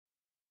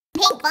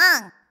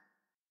Pinkfong.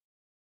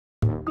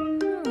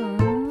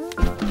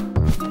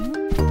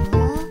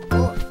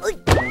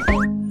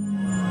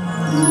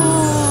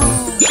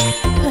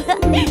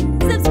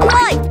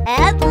 Subscribe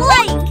and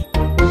like!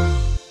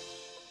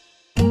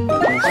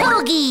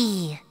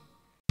 Hogi!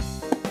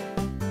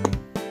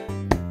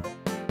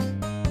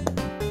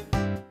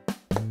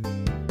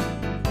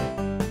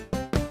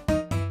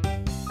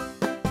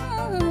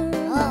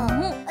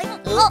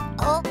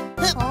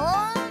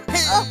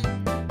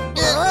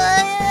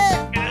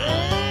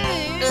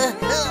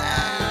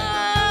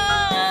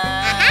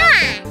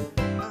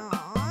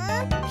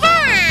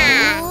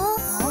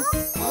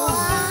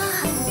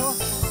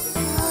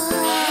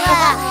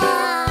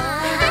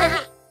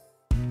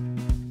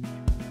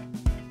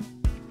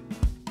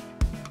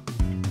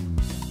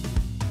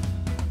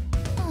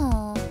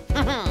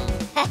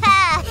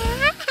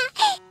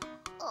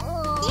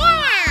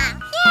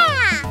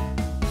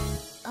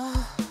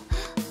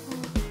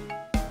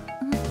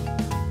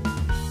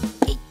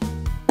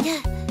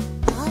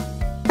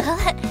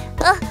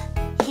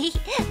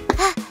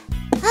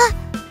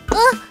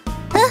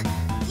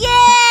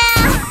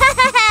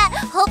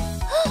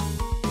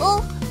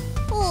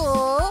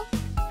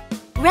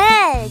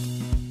 Red.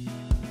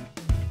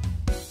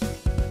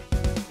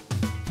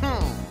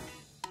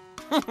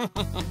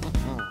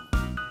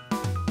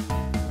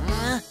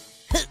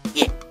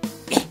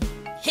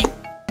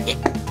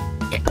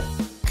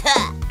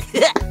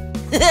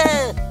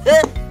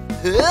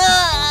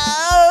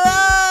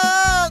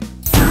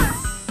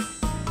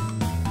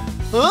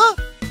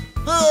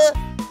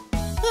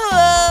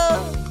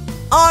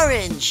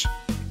 Orange.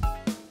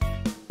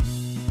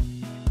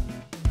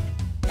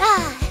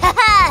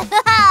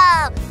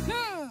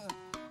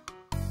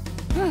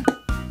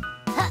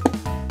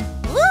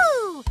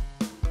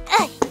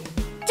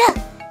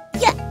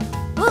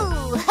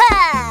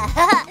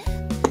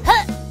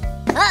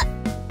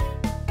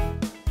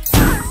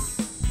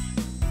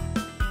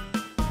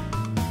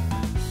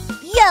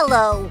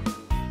 Yellow.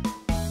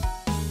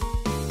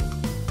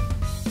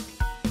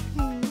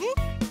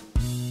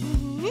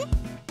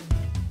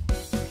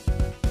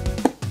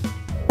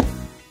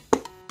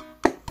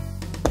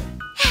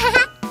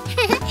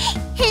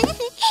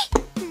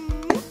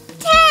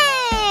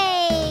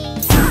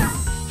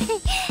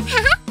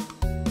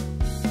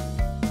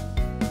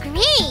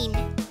 Green.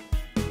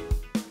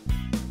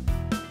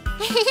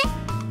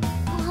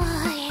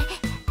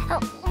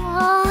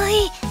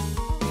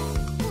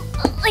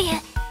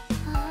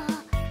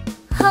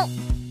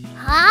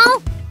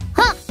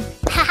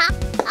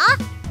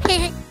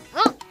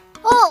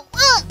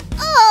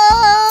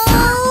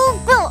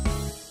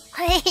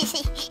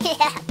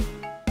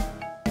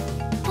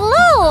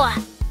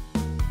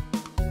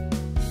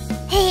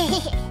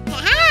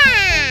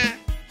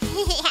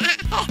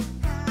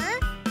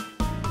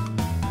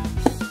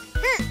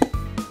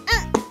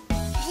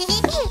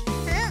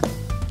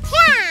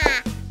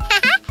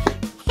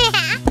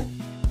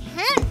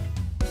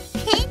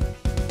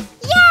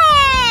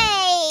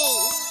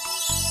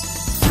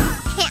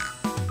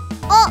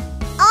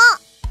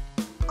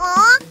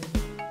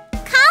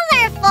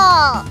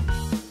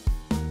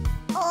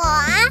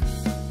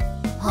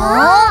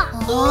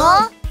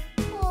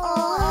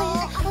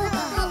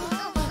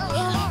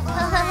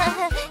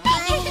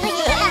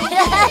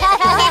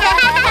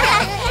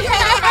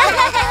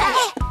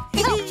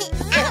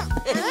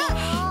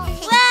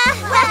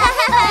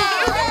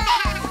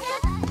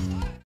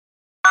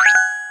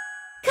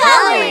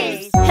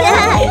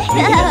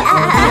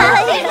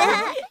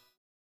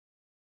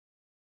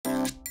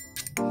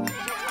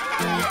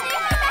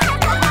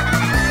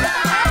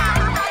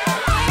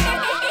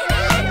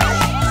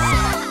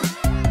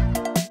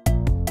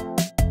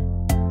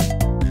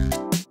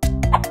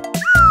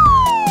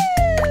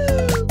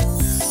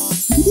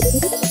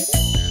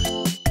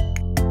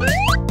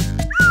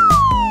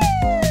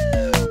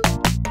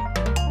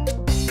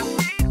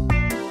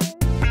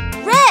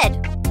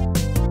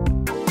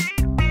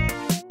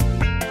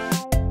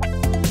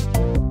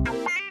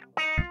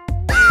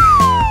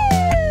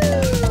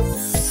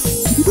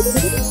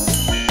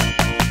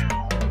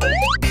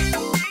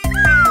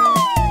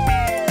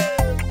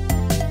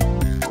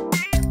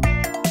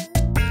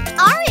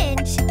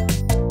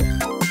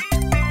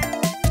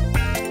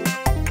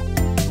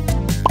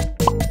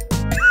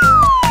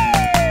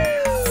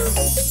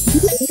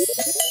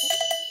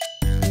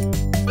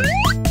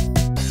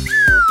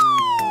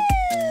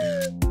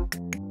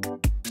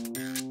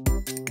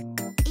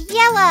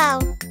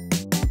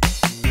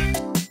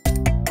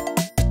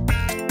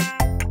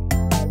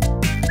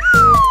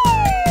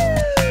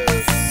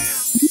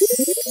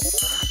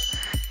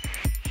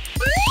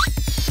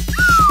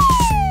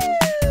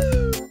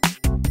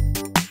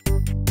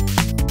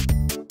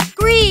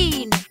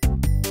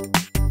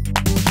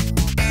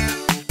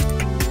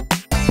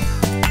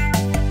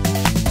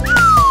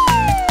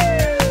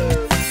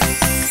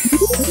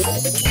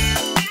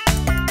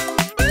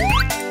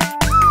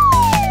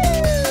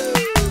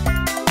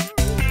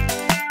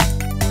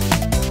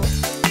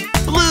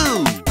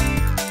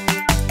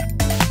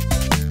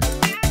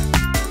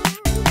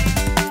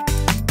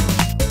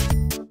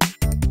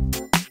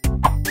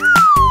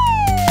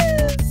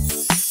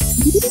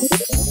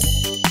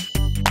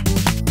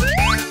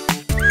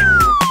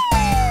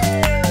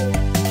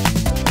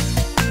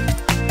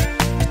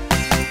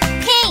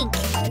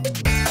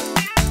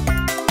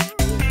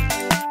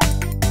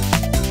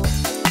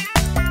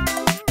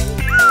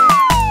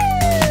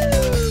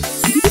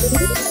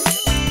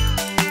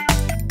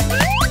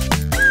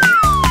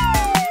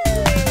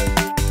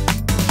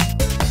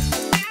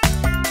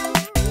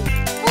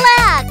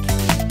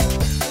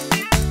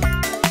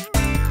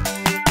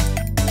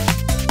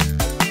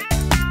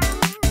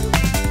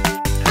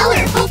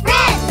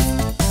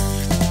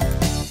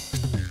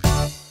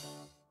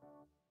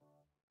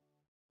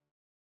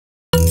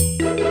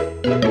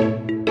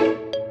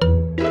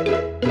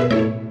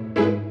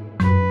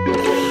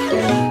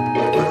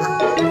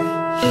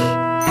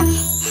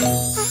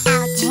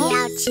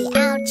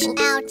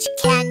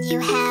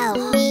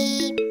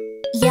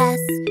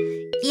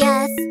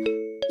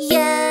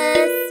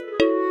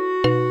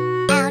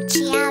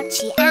 Ouchie,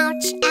 ouchie,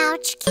 ouch,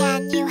 ouch.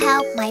 Can you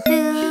help my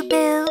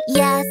boo-boo?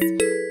 Yes,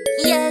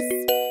 yes,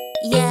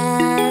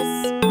 yes.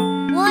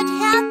 What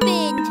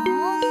happened?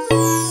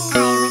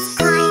 I was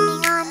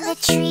climbing on the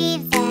tree,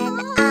 then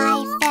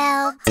I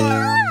fell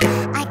down.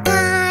 I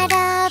got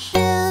a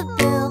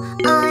boo-boo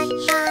on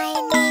my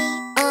knee.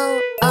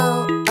 Oh,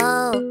 oh,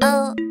 oh,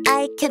 oh,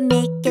 I can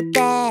make it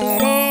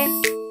better.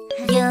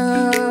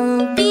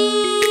 You'll be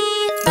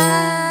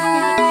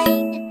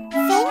fine.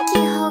 Thank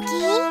you,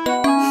 Hogi.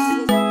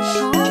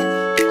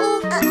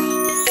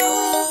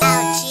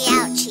 Ouchie,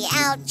 ouchie,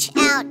 ouch,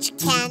 ouch.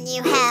 Can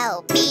you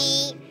help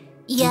me?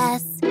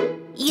 Yes,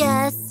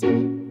 yes,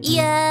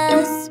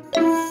 yes.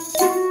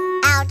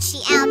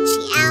 Ouchie,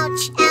 ouchie,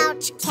 ouch,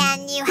 ouch.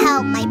 Can you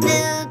help my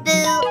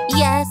boo-boo?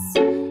 Yes,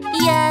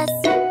 yes,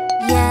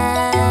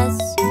 yes.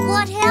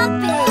 What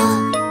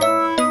happened?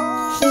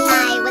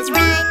 I was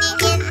running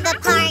in the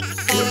park,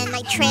 then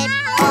I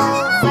tripped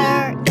over.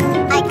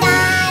 I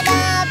got a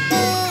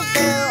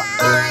boo-boo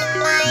on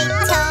my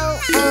toe.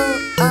 Oh,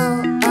 oh,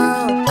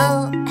 oh,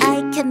 oh, I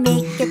can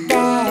make it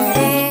better.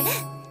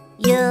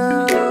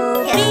 You'll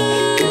be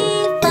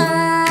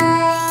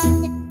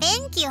fine.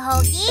 Thank you,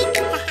 Hogi.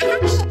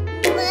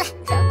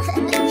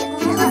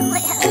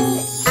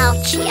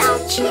 Ouchie,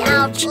 ouchie,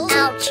 ouch,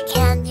 ouch.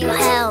 Can you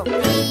help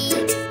me?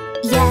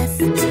 Yes,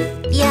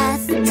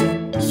 yes,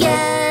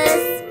 yes.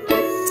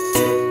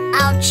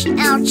 Ouchie,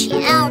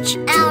 ouchie, ouch,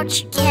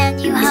 ouch. Can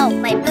you help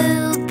my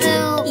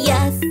boo-boo?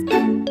 Yes,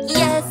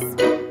 yes,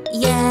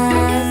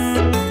 yes.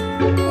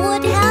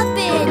 What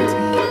happened?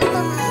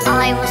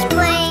 I was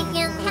playing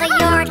in the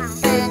yard,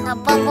 and a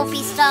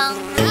bumblebee stung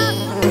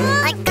me.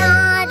 I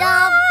got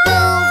a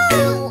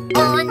boo-boo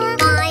on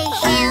my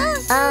hand.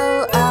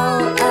 Oh,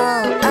 oh,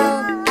 oh, oh,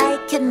 I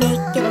can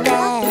make it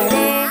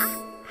better.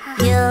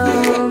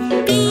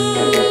 You'll be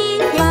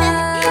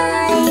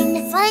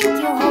fine. Thank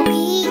you,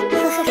 Hogi.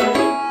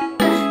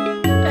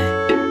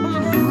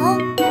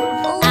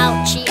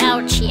 Ouchie,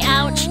 ouchie,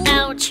 ouch,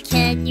 ouch.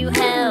 Can you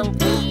help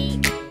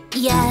me?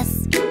 Yes,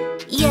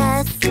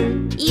 yes,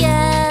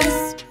 yes.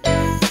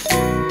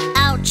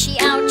 Ouchie,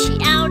 ouchie,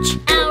 ouch,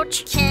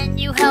 ouch. Can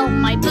you help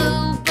my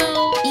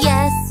boo-boo?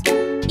 Yes,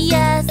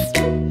 yes,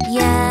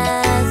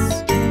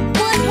 yes.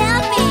 What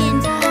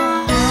happened?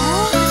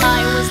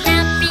 I was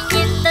napping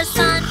in the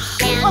sun,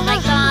 and I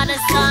got a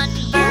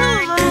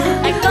sunburn.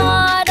 I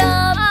got a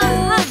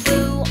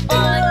boo-boo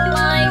on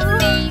my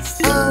face.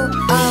 Oh,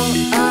 oh,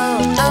 oh,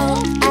 oh,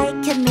 I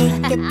can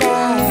make it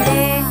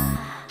better.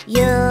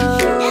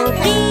 You'll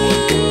be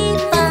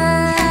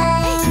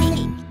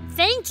fine.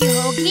 Thank you,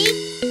 Hogi.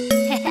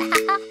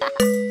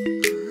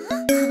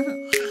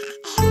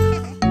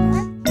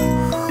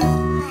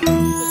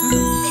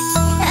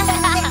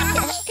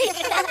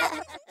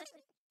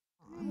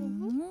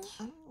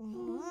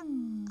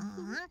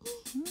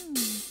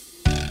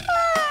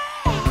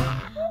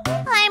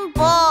 I'm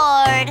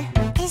bored.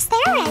 Is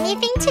there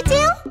anything to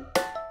do?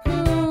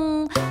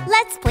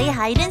 Let's play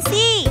hide and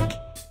seek.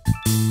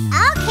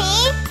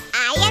 Okay,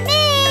 I am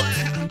it.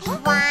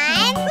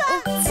 1,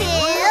 2,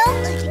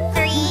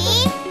 3,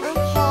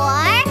 4,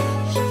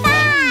 5.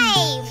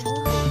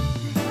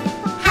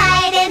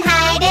 Hide and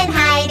hide and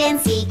hide and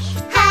seek.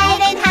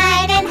 Hide and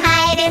hide and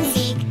hide and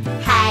seek.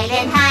 Hide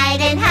and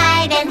hide and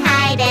hide and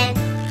hide and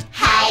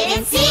hide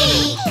and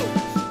seek.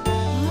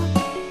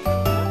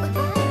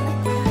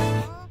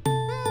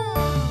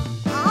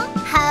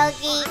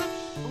 Hogi,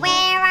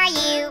 where are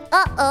you?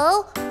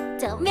 Uh-oh,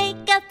 don't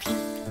make a peep.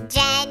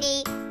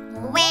 Jenny,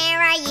 where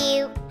are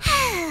you?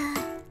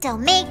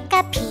 Don't make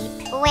a peep.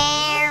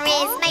 Where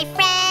is my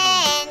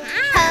friend?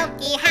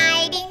 Hogi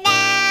hiding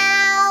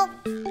now.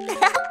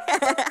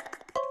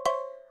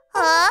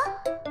 Huh?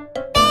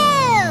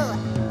 Boo!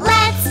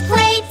 Let's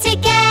play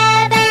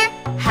together.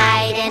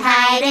 Hide and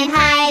hide and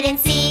hide and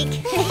seek.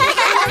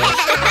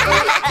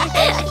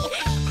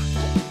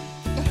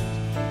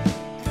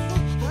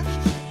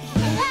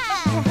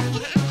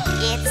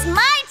 It's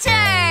my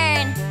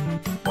turn.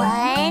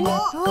 1,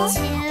 2,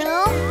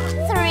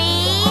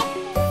 3,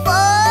 4,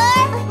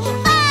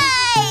 5.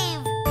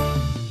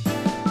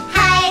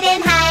 Hide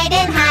and hide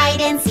and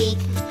hide and seek.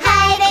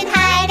 Hide and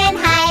hide and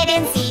hide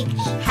and seek.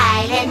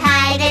 Hide and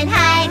hide and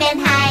hide and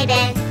hide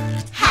and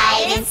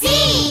hide and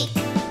seek.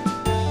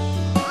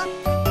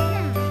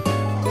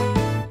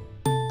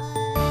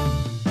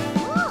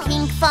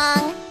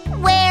 Pinkfong,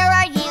 where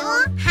are you?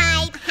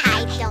 Hide,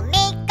 hide, don't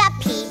make a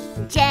peep.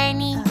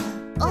 Jenny,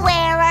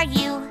 where are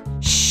you?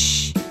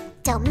 Shh,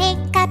 don't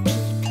make a peep.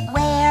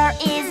 Where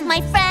is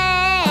my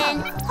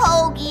friend?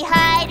 Hogi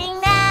hiding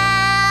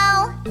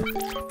now.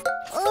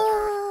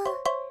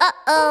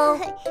 Uh-oh,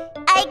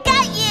 I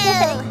got you.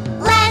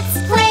 Let's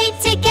play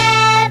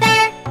together.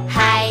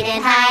 Hide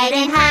and hide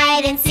and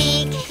hide and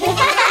seek.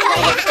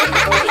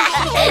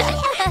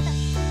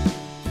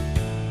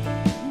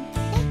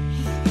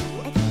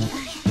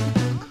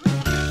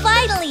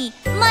 Finally,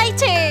 my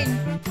turn.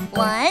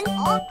 1,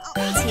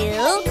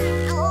 2,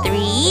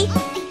 3,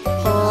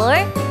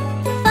 4,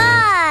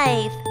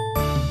 5.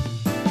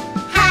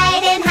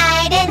 Hide and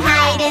hide and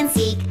hide and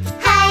seek.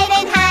 Hide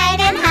and hide.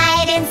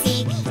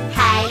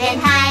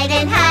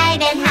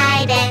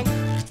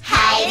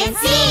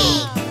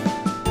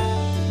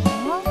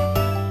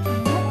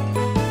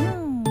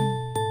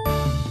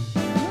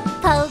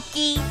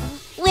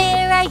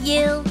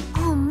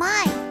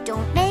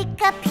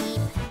 a peep.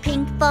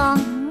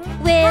 Pinkfong,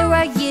 where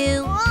are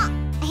you?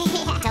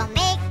 Don't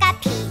make a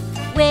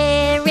peep.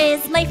 Where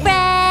is my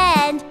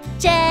friend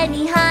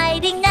Jenny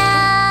hiding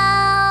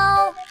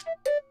now?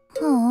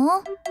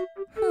 Huh?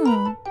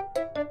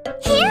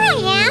 Here I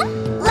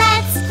am.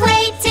 Let's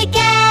play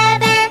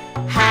together.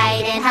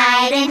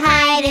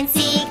 Hide and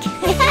seek.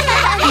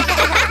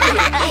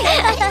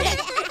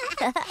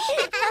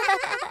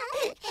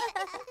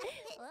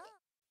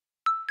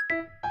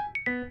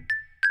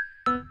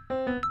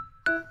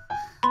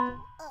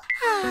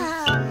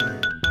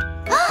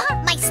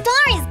 My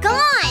star is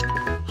gone.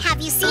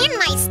 Have you seen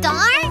my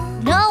star?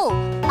 No,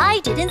 I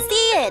didn't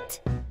see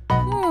it.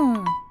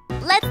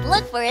 Let's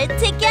look for it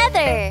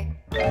together.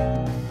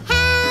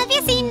 Have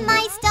you seen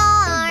my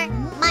star?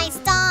 My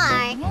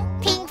star,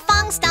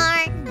 Pinkfong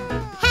star.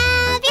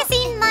 Have you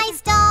seen my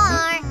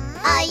star?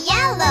 A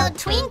yellow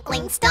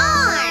twinkling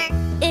star.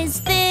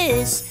 Is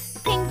this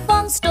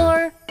Pinkfong's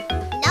store?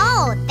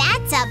 No,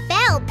 that's a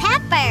bell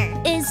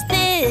pepper. Is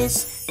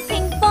this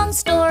Pinkfong's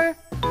store?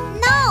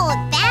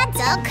 No, that's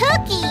a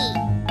cookie.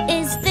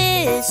 Is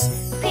this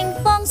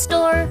Pinkfong's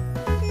store?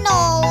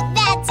 No,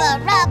 that's a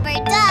rubber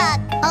duck.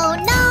 Oh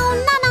no,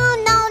 no, no,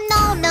 no,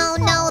 no, no,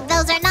 no,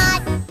 those are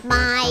not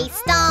my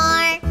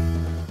star.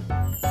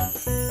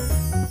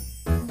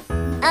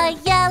 A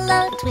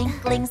yellow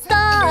twinkling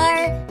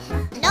star.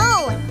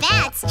 No,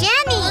 that's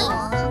Jenny.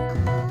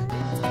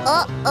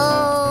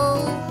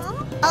 Uh-oh.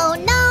 Oh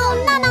no,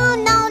 no, no,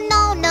 no,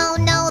 no, no,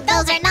 no,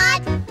 those are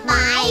not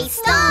my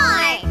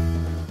star.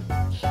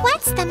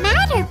 What's the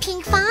matter,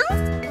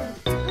 Pinkfong?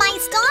 My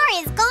star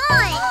is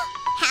gone.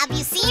 Have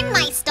you seen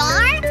my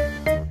star?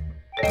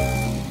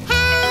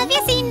 Have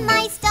you seen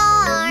my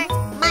star?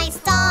 My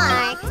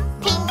star,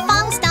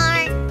 Pinkfong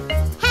star.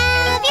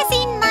 Have you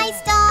seen my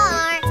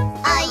star?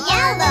 A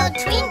yellow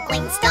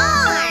twinkling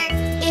star.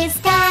 Is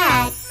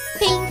that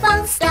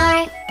Pinkfong's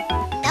star?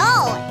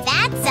 No,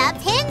 that's a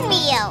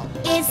pinwheel.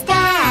 Is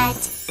that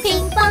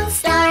Pinkfong's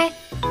star?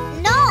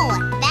 No,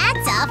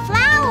 that's a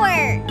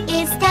flower.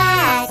 Is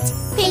that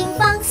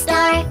Pinkfong's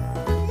star?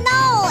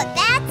 No,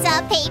 that's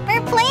a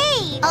paper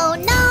plate. Oh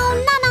no,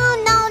 no, no,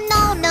 no,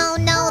 no, no,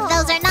 no,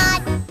 those are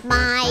not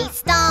my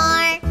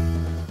star.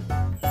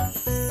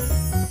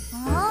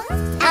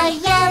 A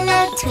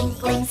yellow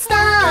twinkling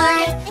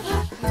star.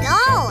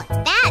 No,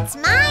 that's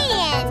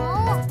mine.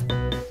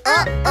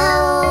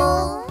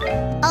 Uh-oh.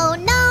 Oh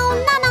no,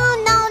 no, no,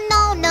 no,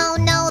 no, no,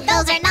 no,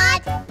 those are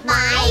not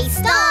my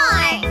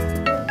star.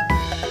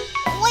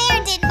 Where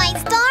did my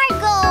star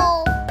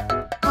go?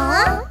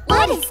 Huh?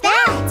 What is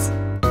that?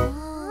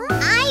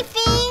 I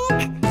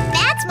think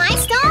that's my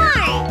star.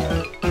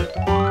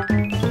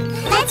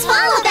 Let's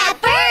follow that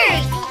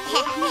bird.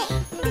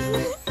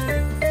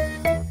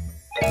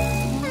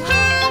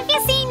 Have you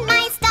seen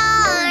my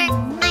star?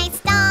 My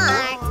star,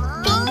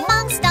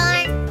 Pinkfong star.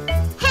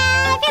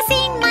 Have you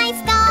seen my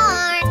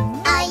star?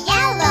 A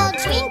yellow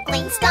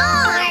twinkling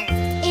star.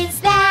 Is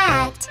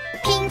that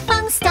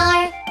Pinkfong's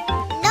star?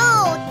 No,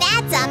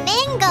 that's a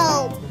mango.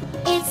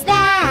 Is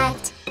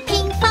that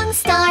Pinkfong's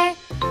star?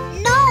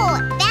 No,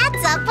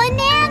 that's a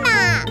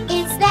banana.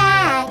 Is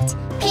that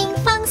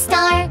Pinkfong's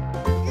star?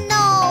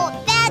 No,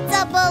 that's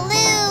a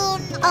balloon.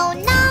 Oh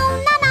no,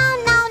 no, no,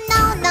 no,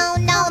 no, no,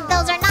 no,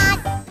 those are not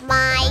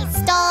my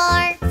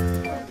star.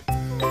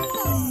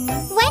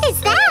 What is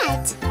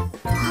that?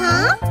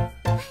 Huh?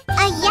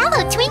 A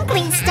yellow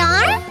twinkling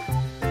star?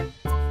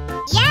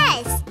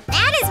 Yes,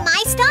 that is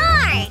my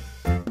star.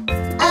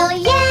 Oh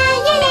yeah,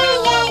 yeah,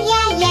 yeah,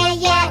 yeah, yeah,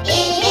 yeah,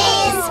 it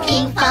is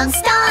Pinkfong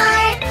star.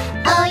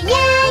 Oh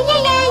yeah,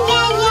 yeah, yeah,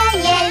 yeah, yeah,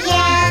 yeah,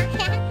 yeah.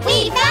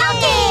 We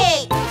found it.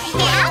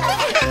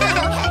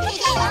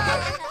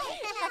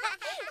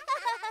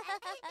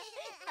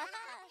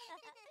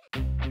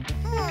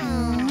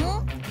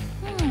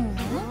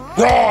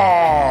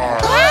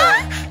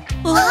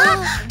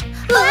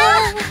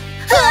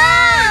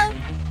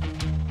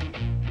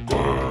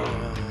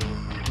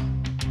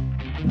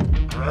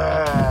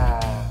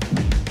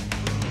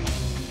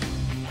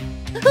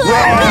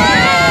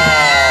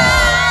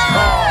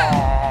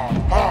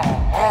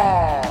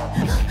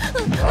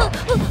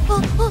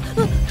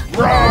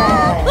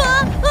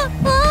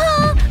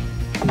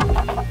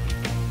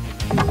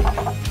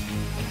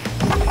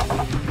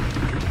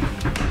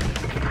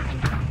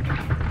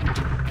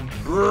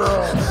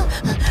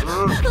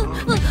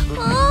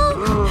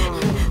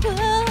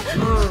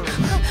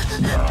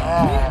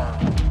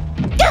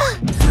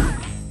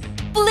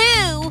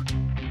 Blue!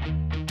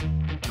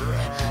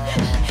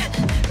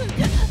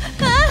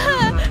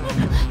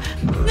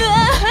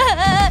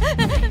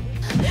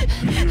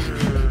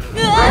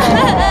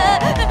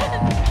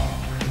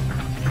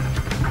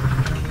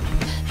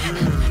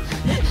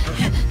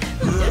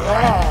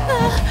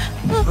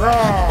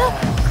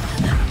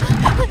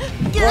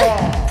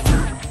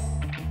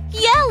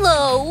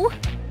 Yellow!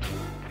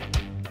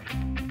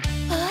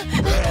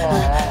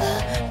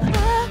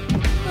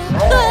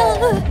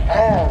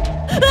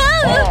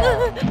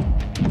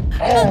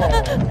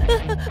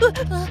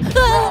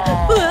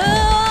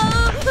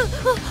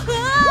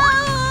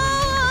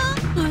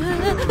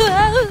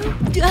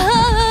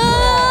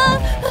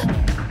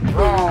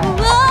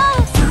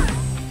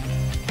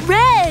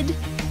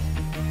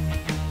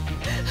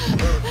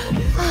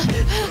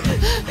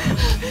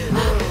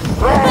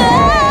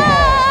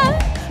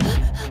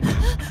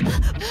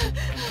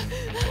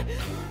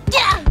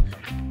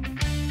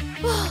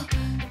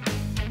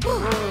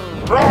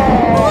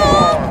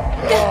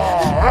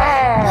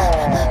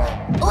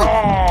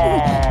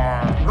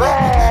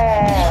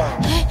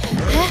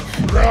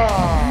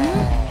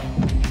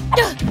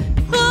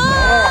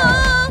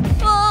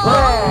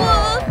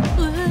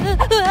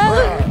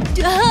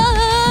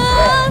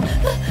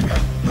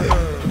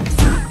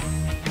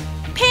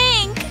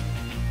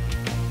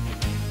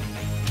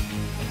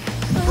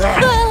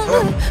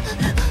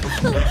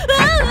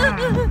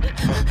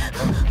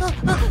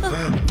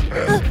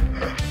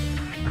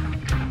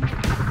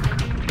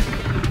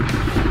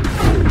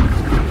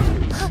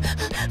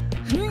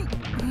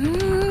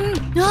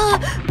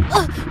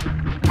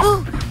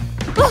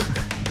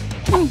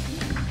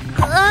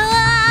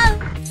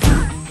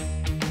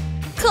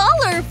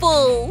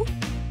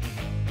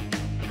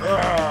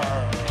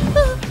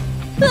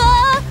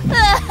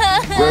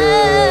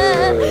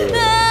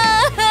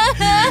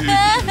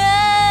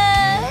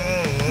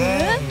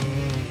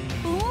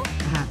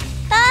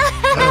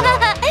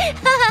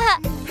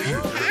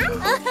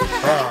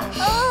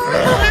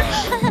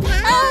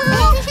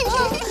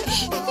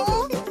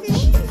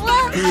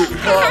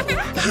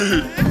 One,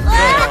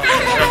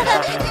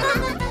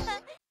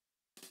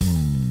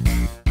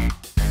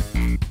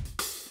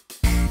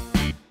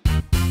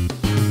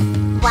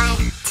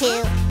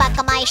 two,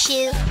 buckle my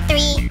shoe.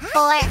 3,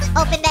 4,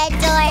 open the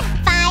door.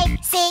 5,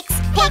 6,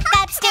 pick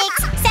up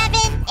sticks. 7,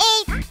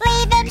 8,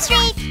 lay them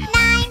straight.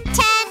 9, 10,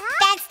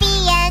 that's the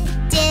end.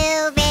 Do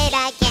it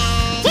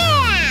again.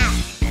 Yeah!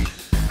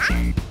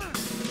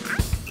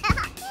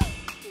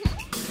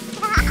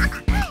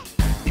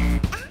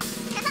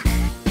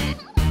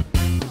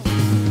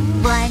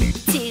 1,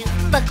 2,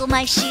 buckle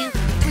my shoe.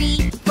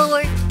 3,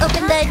 4,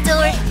 open the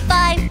door.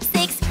 5,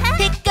 6,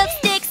 pick up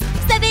sticks.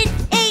 7,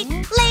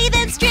 8, lay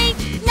them straight.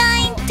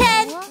 9,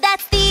 10,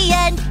 that's the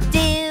end.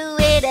 Do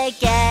it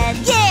again.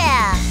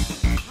 Yeah!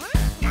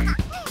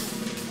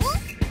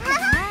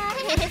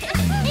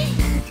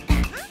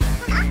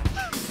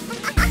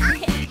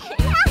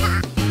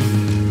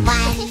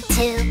 1,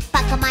 2,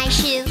 buckle my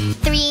shoe.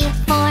 3,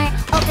 4,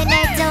 open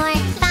the door.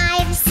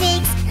 5,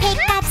 6, pick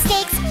up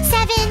sticks.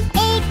 7,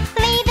 8,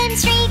 lay them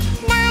straight.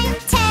 9,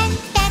 10,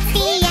 that's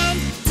the end.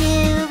 Do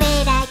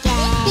it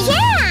again.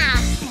 Yeah!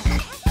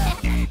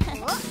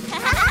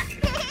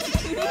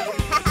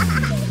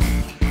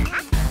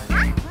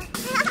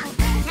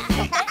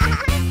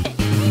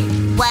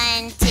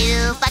 1,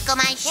 2, buckle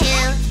my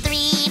shoe.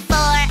 3, 4,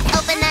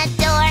 open the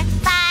door.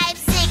 5,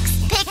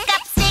 6, pick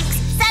up sticks.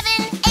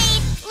 7,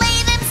 8, lay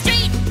them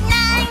straight.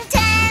 9,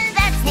 10,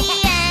 that's the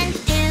end.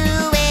 Do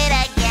it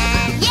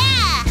again.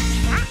 Yeah!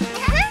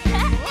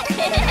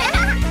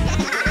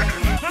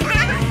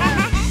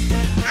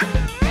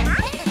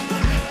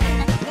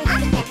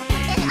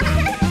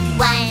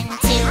 1,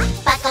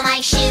 2, buckle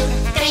my shoe.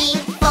 3,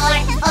 4,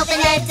 open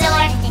the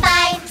door.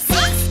 5, 6,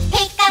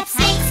 pick up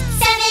sticks.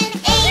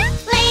 7, 8,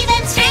 lay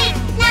them straight.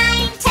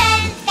 9,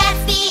 10,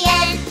 that's the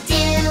end.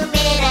 Do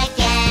it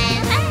again.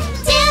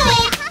 Do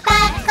it,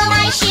 buckle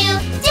my shoe.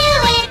 Do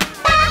it,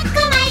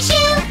 buckle my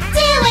shoe.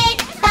 Do it,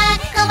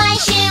 buckle my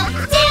shoe.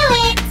 Do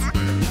it.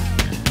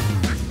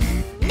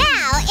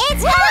 Now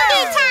it's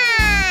Hogi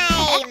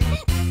time.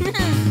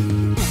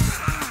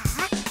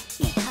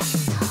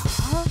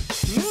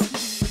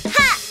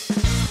 Ha!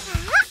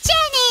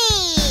 Jenny!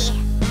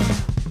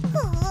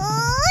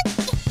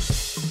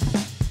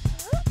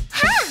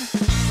 Ha!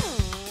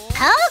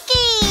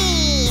 Hogi!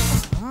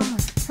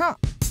 Ha!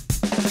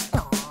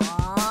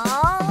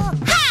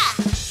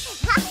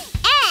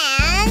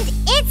 And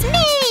it's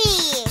me!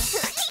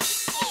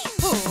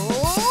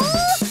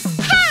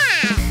 Ha!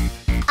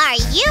 Are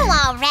you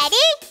all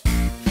ready?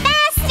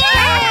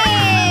 Faster!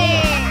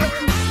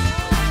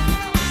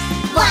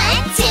 1,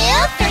 2,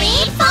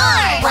 3,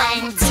 4.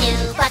 1,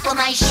 2, buckle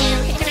my shoe.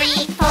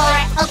 3, 4,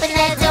 open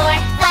the door.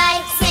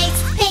 5, 6,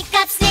 pick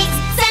up sticks.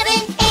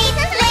 7, 8,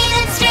 lay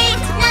them straight.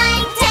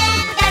 9, 10,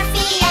 that's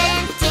the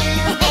end. Do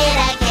it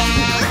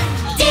again.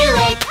 Do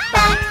it,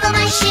 buckle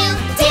my shoe.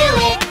 Do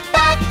it,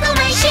 buckle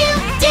my shoe.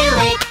 Do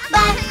it,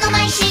 buckle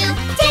my shoe.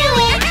 Do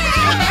it.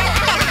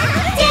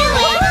 Do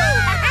it.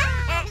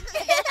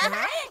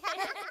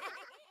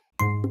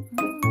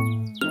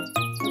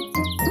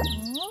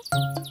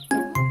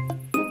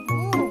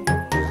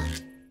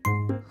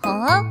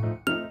 Huh?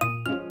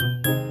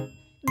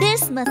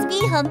 This must be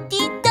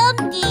Humpty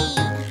Dumpty.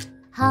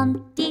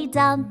 Humpty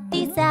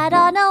Dumpty sat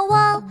on a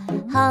wall.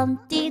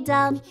 Humpty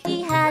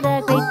Dumpty had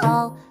a great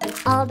ball.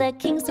 All the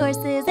king's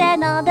horses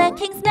and all the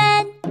king's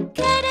men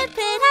couldn't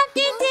put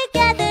Humpty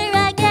together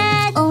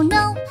again. Oh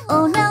no,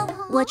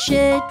 what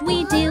should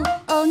we do?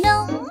 Oh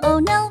no,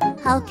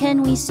 how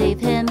can we save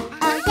him?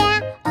 Oh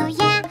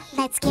yeah,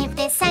 let's give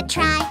this a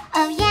try.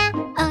 Oh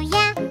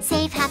yeah,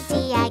 save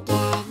Humpty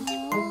again.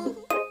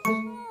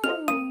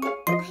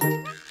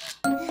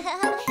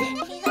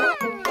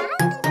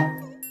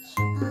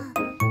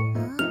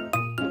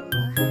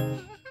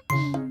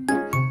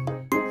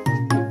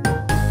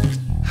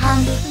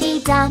 Humpty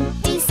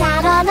Dumpty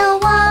sat on a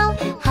wall.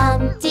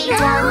 Humpty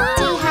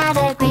Dumpty had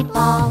a great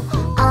ball.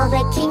 All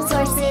the king's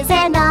horses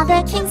and all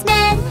the king's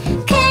men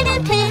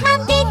couldn't put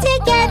Humpty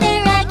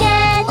together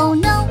again. Oh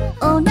no,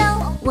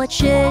 what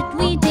should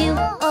we do?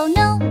 Oh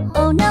no,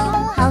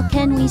 how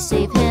can we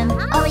save him?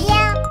 Oh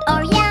yeah,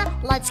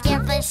 let's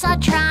give this a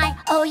try.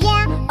 Oh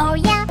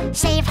yeah,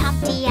 save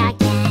Humpty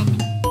again.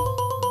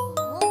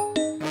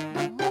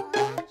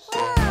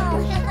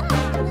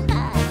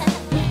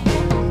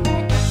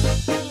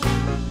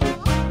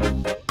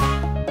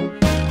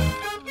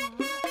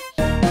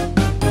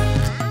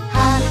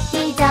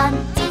 Humpty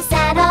Dumpty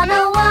sat on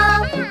a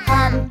wall.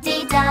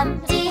 Humpty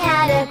Dumpty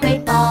had a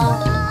great ball.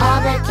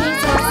 All the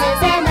king's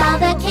horses and all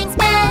the king's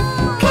men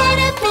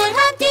couldn't put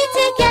Humpty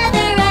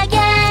together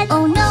again.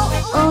 Oh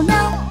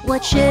no,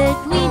 what should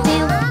we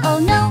do? Oh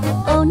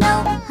no,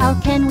 how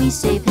can we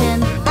save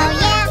him? Oh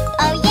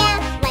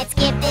yeah, let's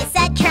give this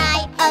a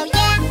try. Oh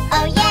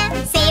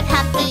yeah, save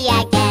Humpty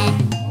again.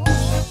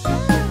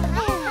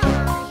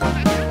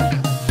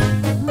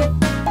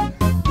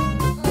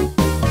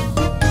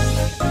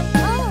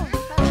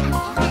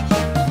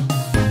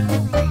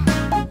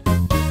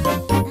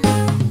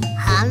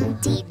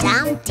 Humpty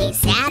Dumpty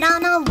sat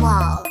on a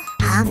wall.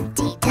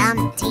 Humpty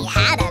Dumpty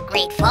had a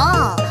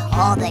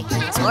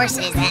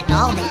horses and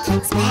all the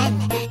king's men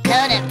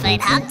couldn't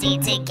put Humpty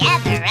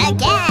together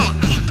again.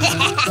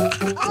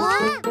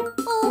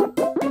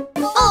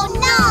 Oh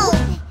no!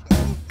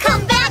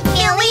 Come back,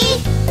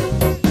 Millie!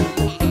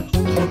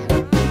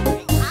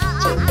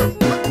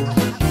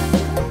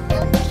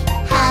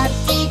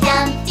 Humpty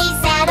Dumpty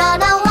sat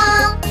on a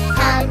wall.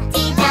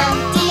 Humpty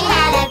Dumpty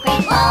had a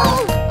great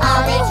fall.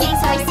 All the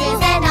king's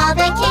horses and all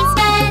the king's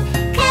men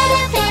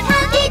couldn't put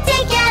Humpty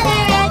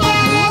together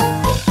again.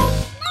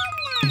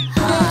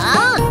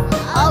 Huh?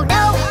 Oh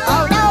no,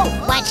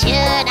 what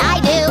should I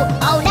do?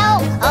 Oh no,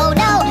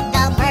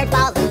 the bird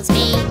follows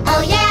me.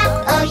 Oh yeah,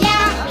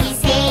 we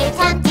saved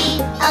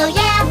Humpty. Oh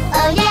yeah,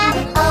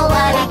 oh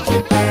what a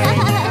cute bird.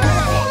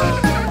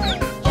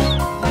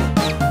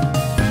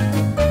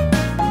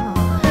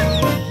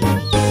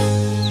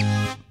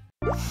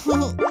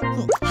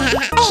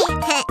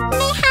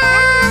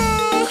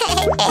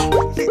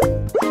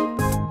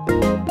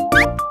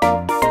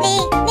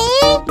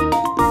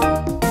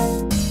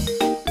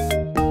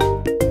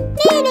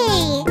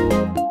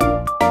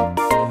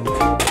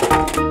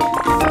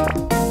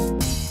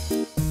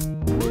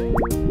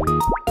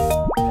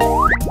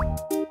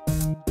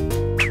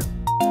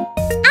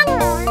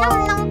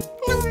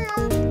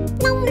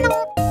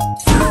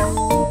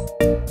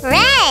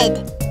 Red.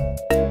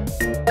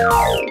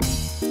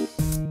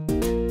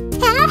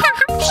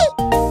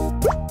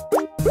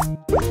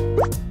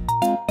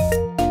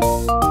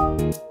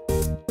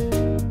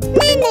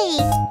 Lily.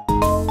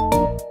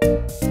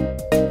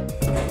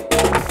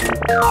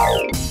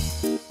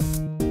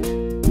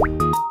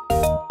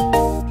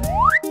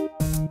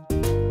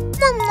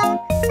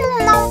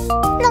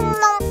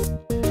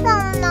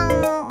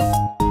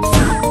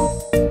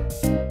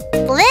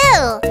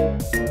 Blue.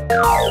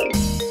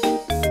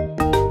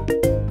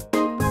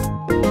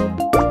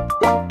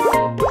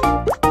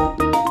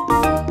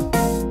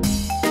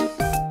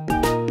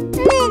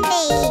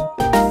 Lily.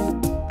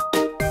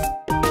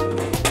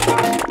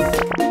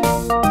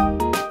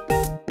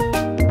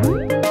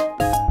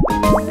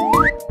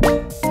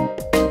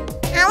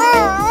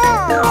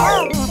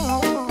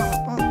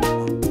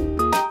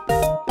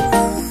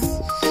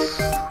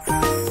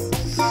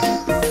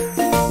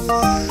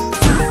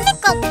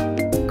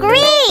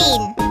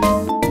 Green.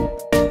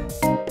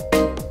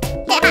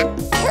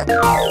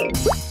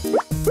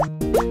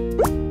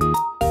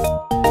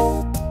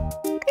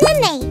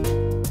 Lily.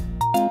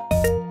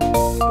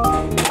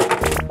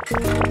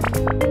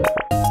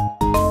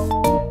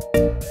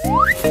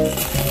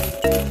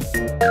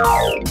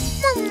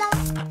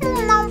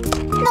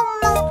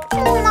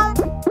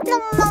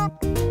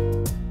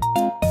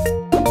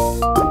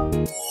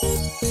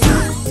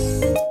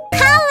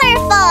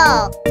 Colorful.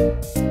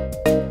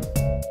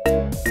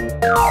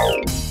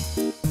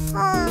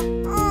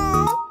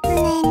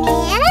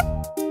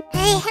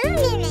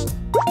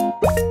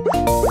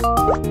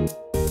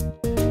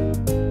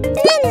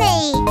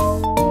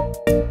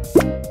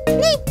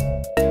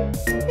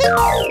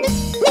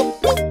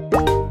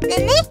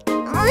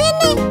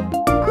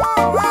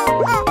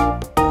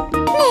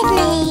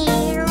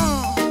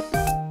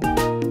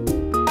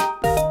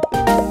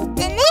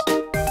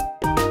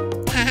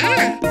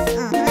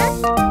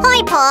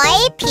 Hoi poi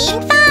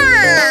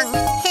Pinkfong.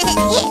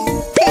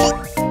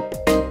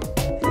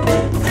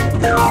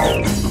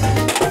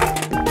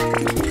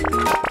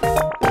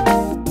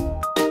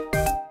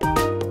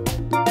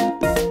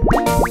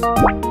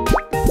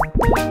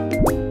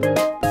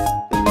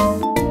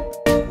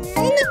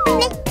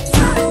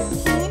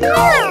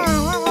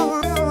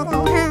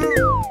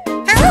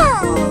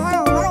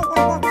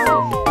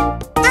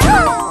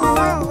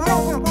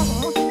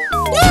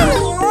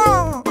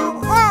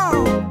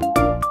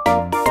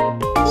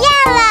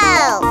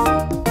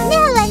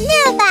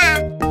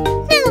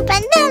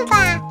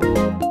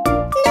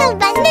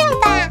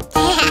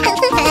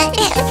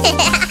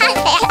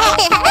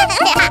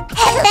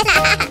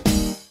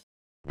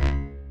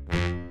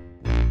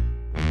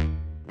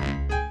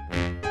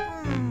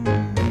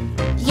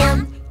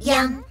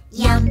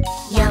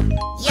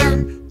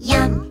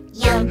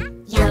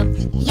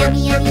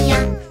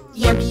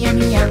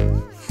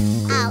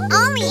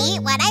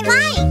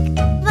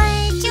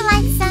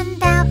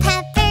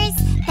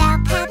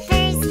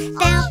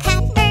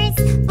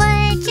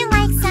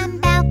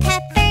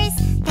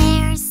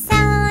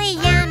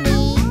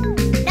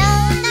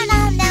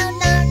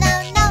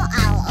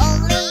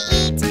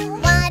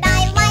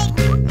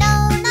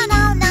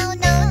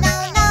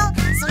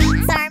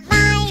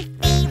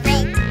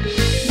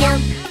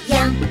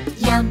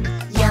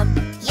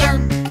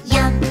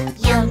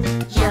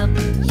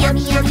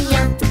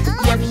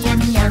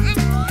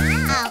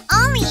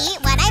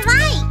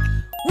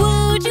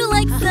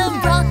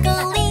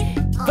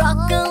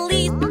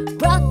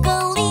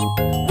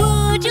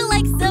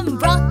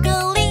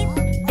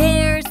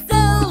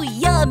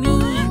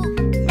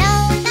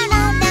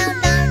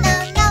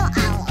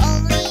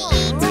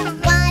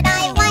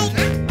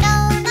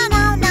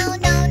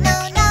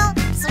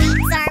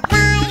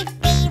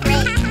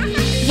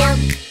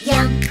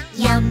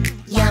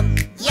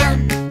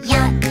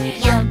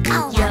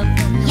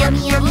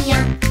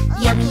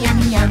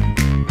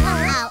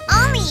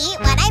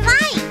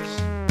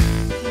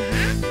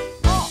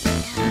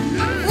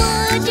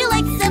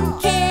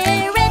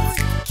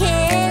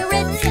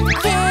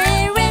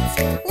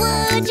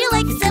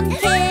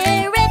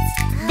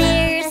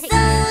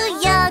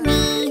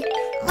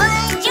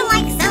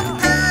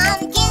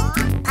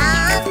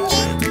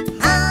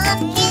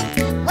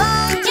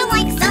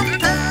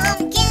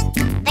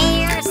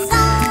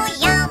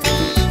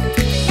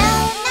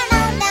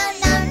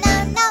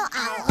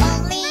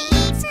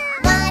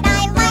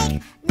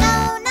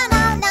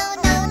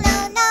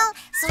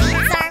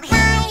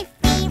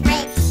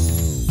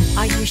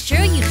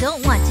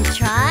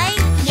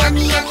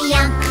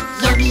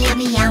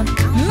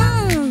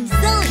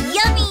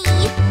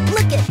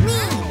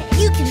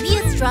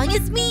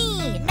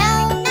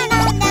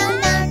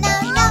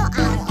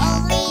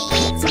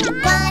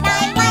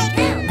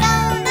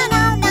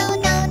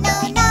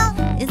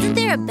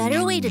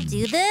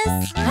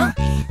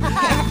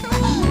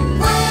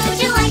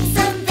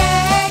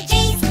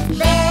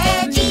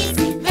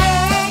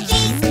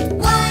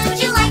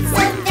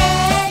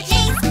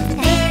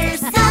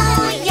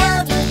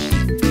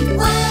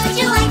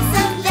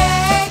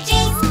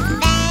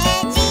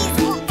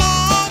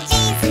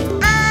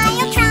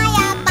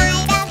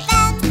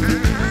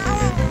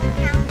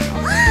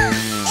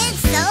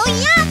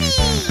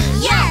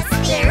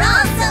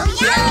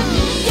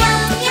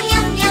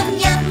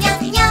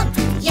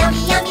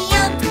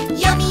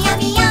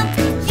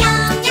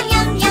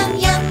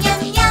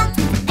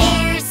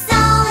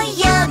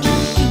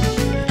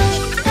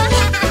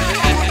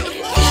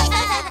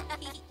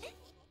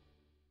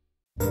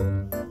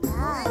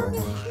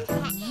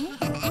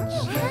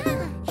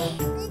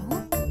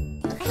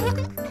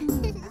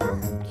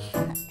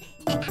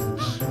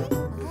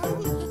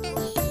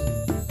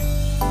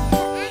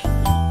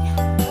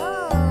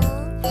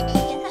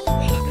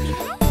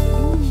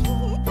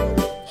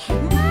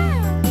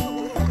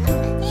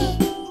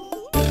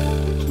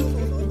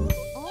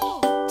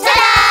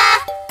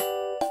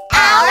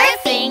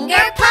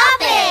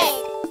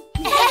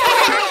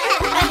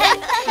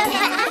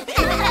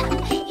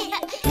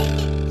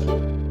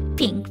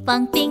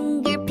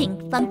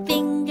 Pinkfong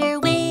finger,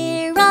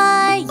 where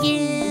are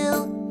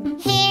you?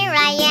 Here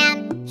I am,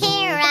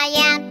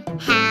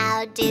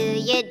 how do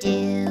you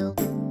do?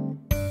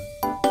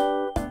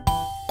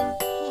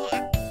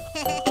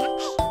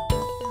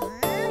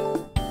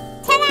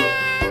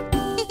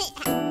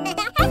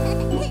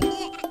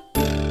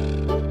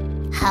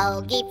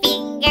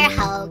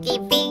 Hogi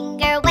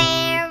finger,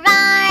 where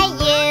are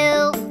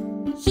you?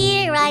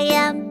 Here I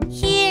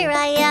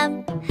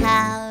am,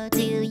 how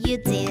do you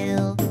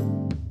do?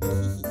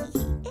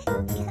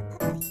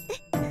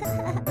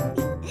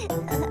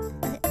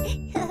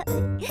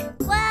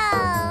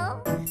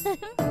 Wow!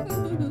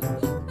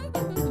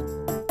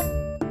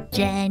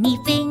 Jenny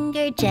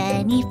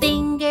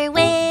finger,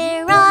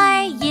 where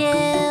are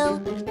you?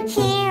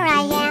 Here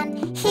I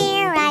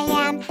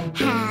am,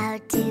 how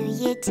do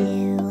you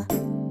do?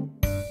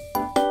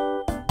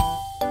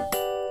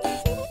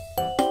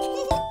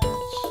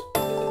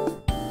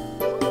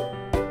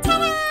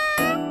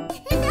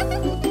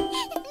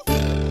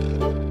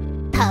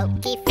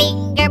 Pokey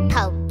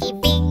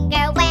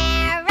finger,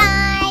 where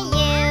are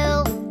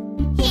you?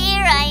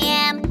 Here I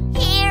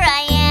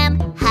am,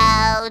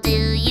 how do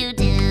you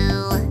do?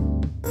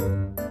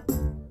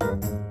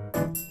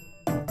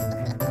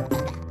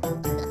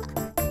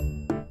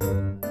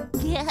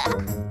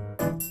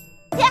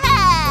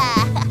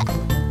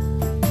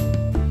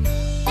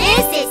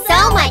 This is so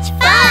much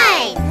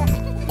fun!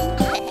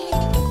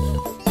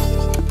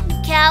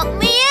 Count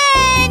me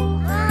in!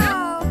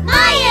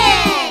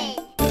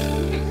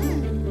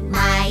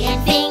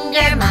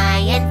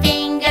 Mayan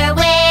finger,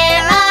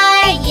 where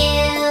are you?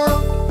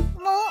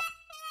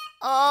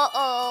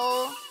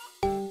 Uh-oh.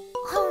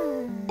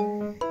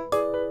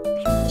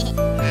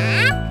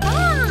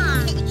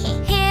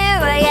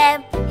 Here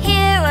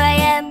I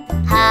am,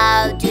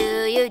 how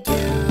do you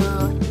do?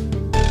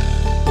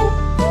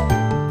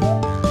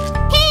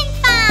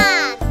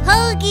 Pinkfong,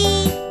 Hogi!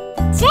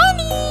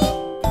 Jenny,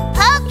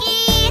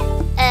 Hogi,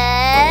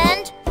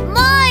 and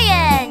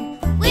Mayan.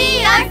 We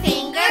are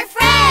finger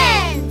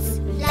friends.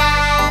 La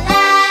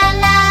la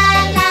la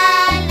la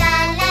la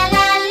la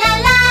la la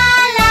la la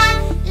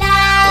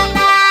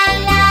la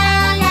la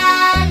la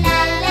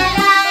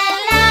la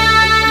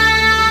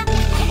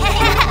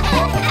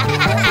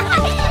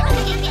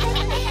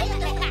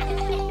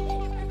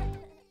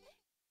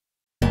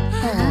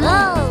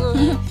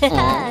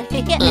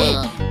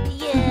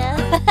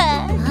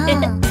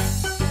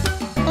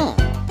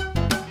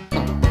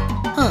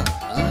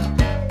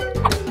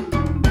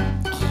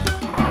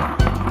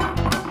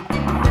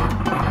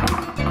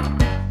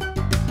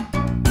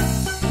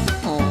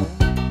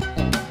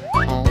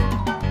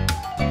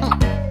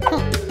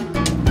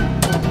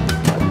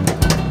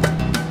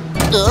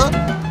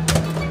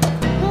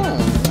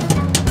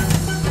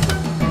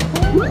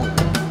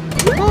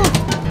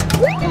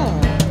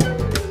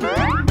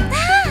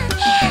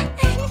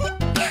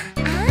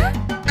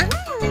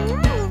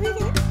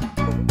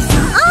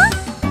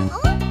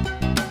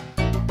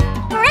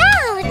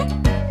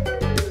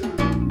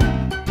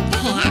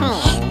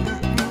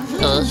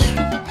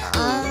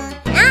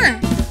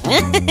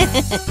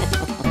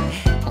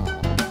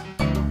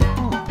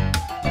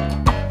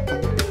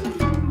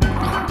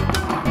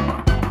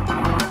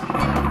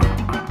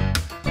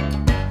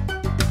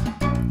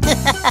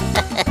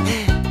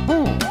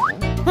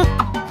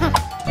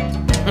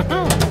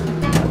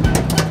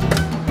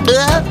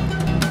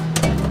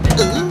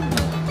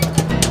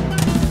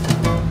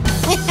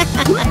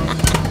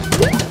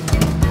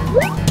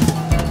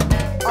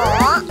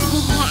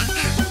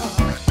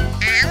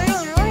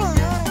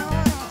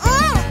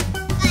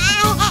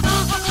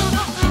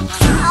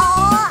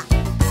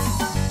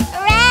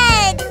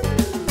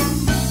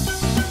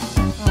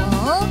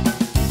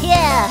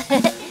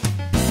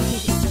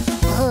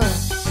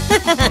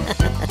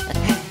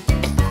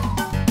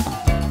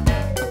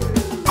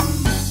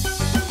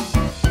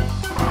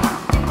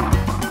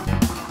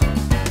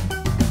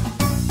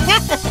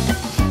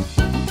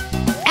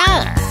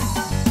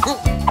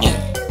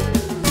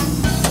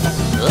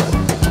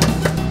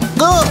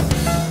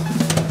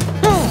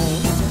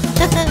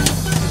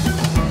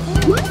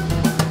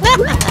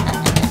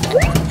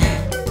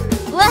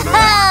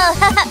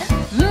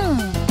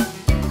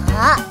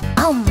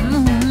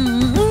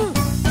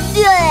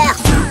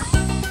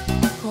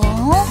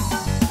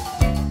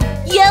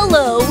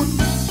Yellow.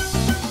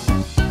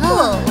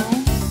 Oh.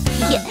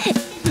 Yeah.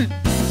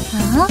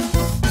 Huh?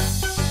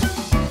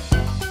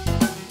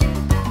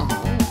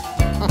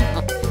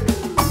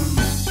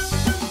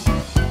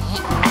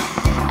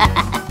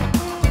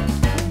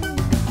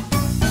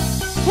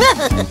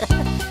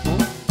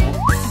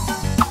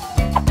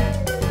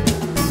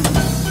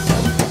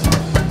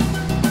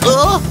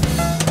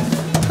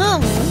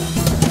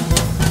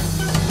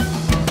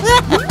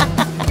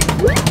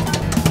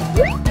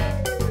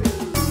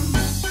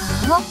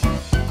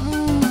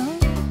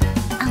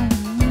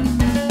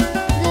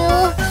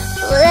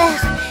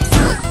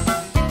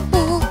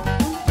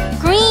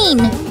 Green.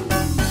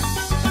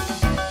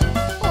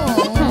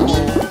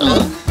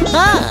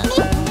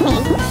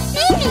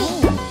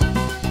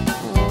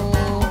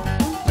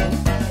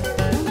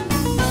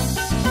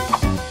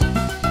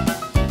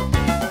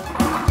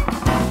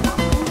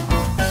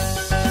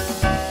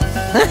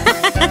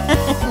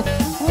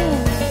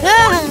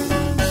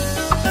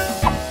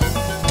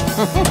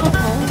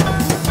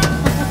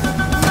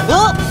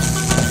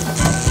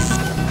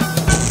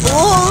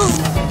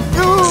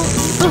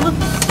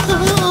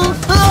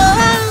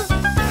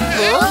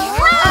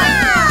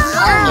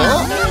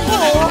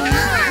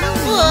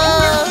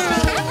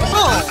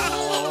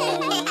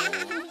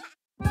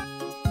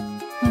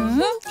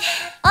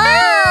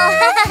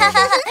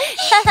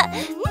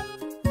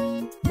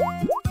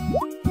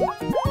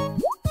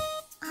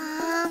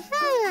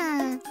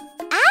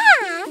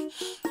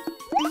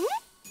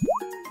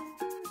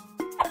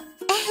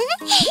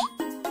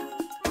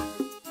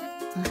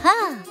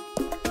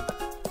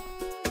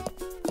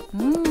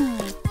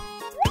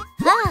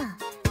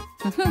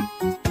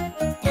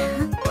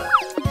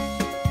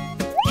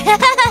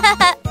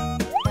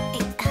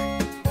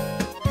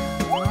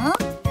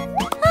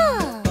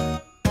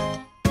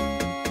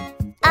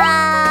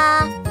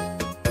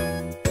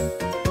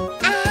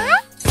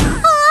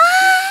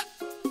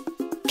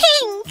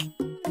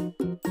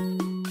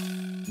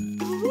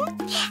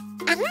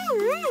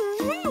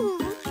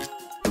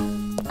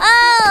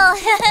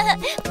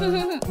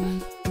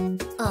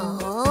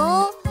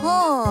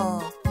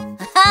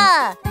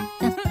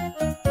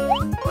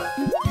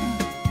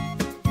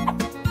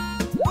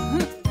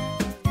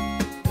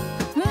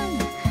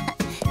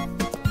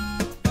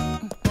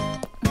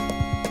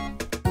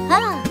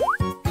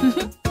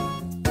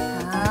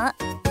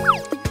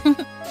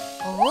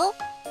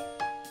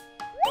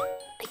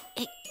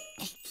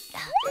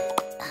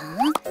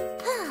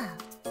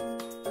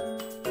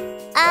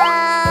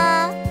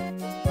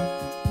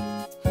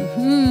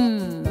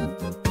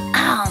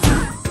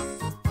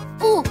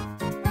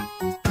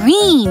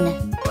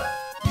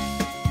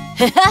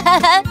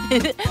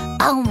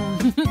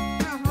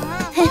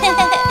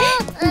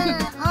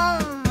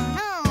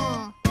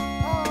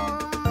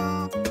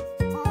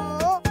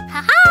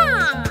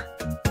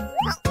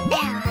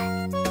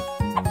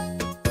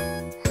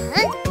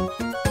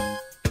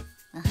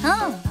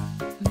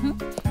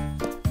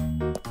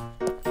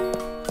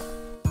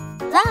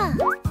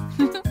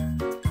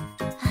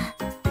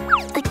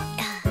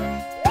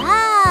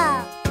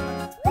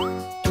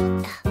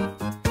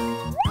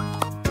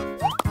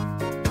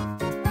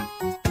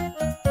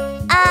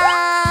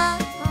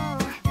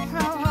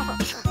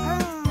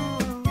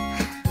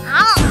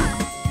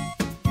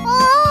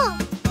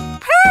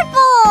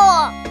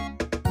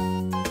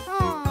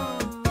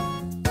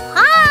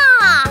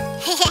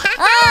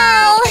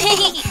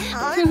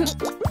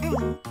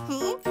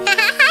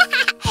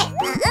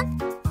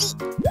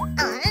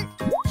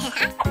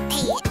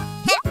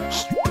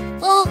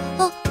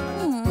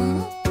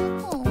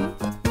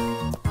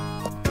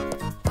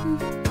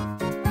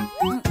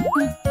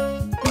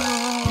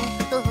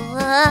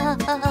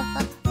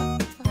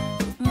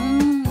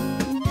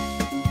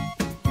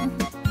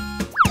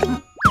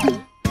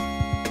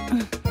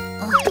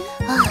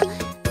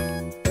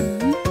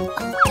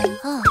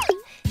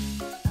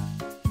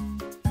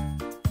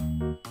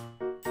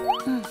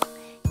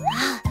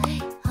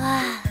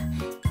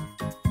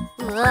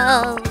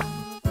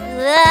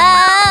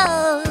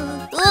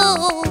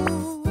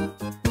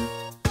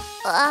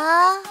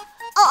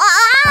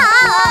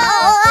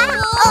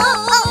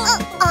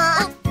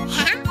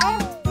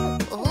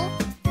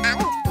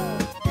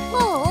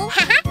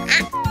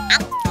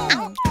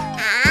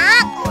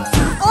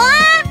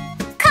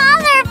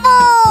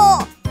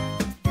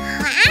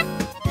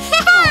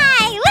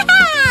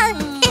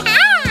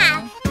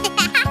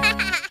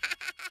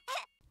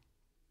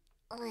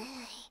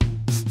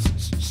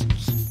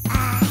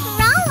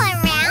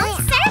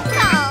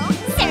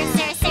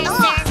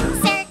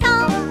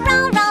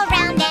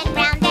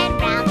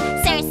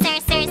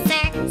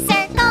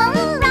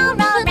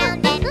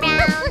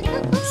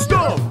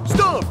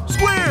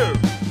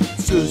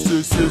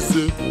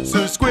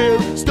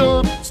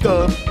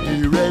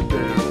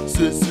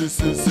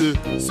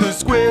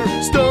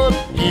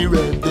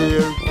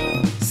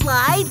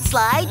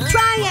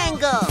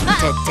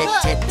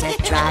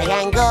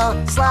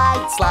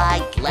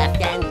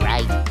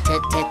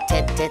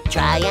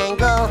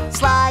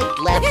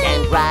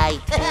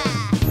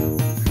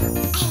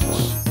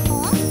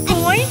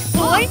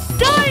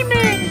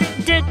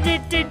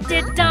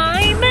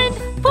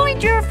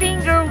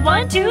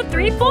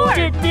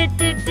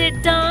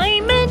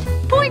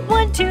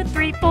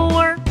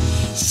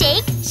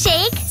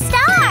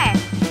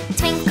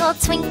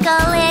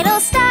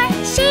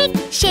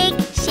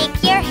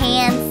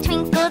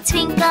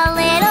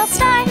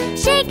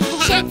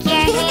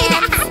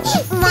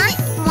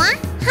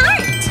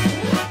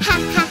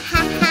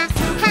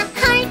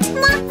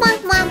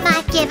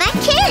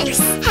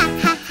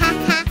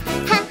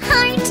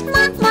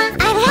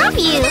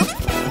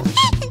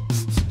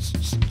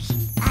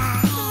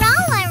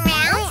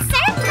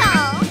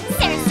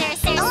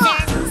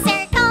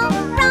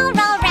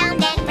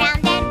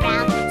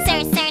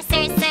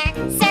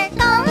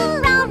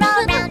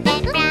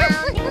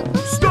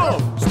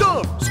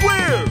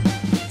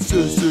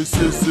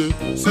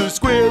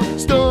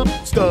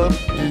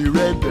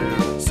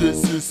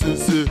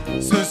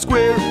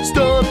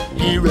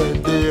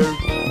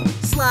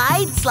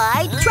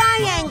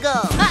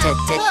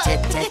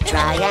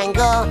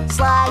 Triangle,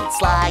 slide,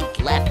 slide,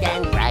 left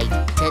and right.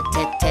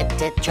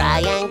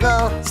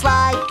 Triangle,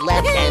 slide,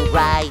 left and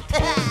right.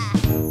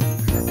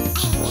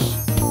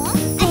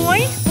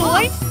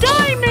 Point,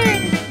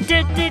 diamond!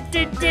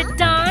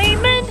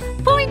 Diamond!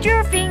 Point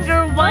your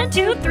finger, 1,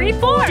 2, 3,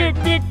 4.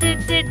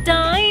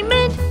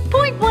 Diamond!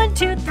 Point 1,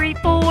 2, 3,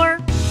 4.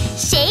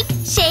 Shake,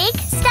 shake,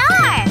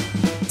 star.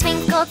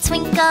 Twinkle,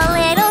 twinkle,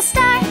 little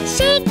star.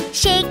 Shake,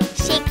 shake,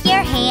 shake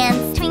your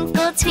hands.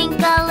 Twinkle,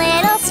 twinkle,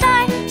 little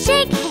star.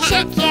 Shake,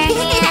 shake your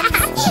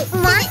hands.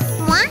 Mwah,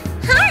 mwah,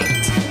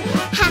 heart.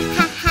 Ha,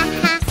 ha, ha,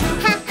 ha,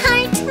 ha,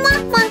 heart. Mwah,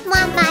 mwah,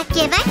 mwah, mwah,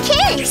 give a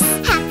kiss.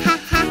 Ha, ha,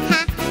 ha, ha,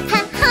 ha,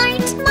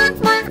 heart. Mwah,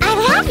 mwah, I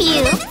love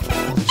you.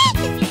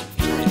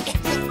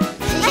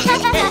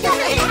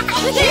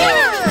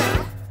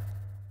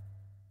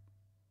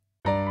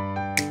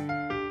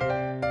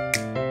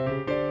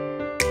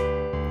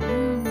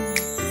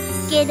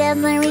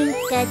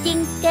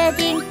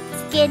 Skidamarinka-dink-a-dink,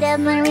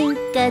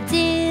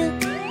 skidamarinka-doo.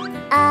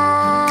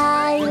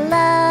 I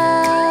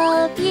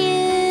love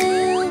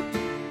you.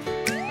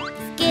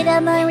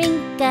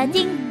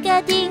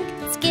 Skidamarinka-dink-a-dink,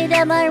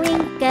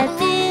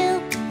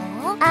 skidamarinka-doo.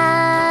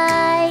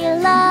 I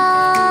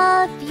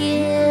love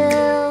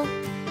you.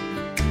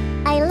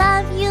 I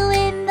love you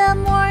in the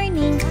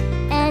morning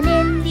and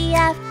in the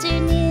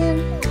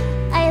afternoon.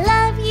 I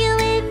love you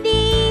in the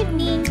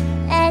evening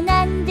and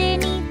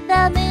underneath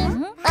the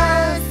moon.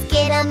 Oh,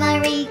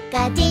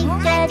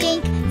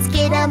 Skidamarink-a-dink-a-dink,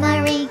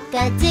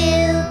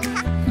 Skidamarink-a-doo.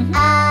 I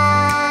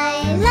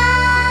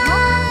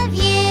love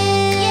you.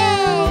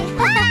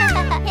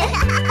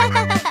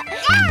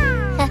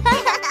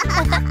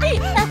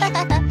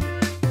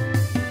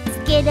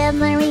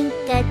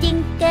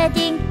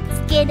 Skidamarink-a-dink-a-dink,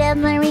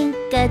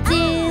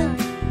 Skidamarink-a-doo.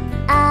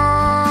 I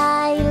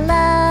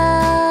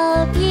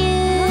love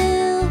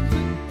you.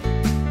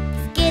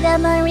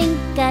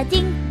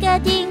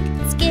 Skidamarink-a-dink-a-dink,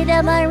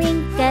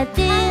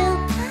 Skidamarink-a-doo.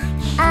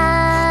 I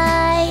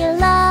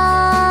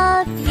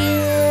love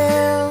you.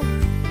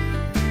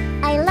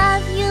 I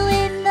love you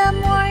in the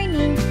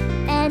morning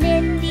and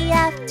in the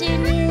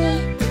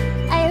afternoon.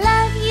 I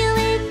love you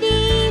in the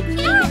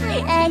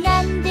evening and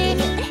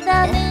underneath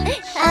the moon.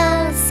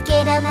 Oh,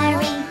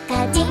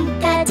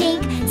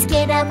 Skidamarink-a-dink-a-dink,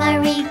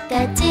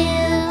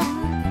 Skidamarink-a-doo.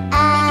 I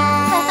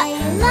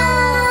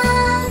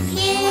love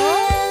you.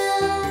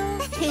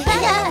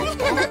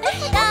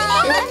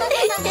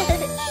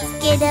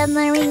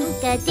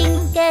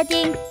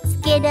 Skidamarink-a-dink-a-dink,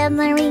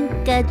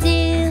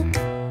 Skidamarink-a-doo.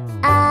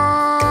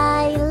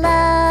 I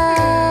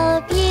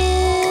love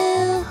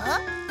you.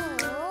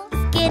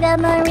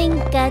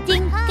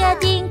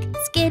 Skidamarink-a-dink-a-dink,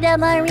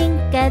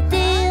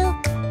 Skidamarink-a-doo.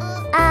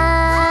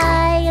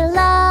 I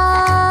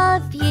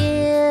love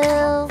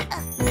you.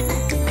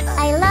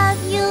 I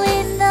love you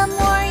in the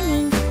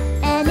morning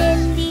and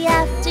in the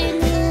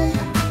afternoon.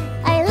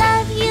 I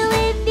love you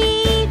in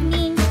the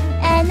evening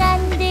and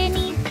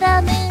underneath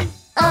the moon.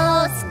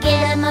 Oh,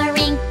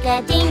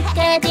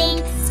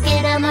 Skidamarink-a-dink-a-dink,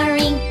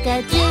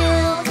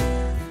 Skidamarink-a-doo.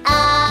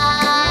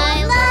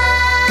 I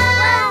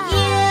love you.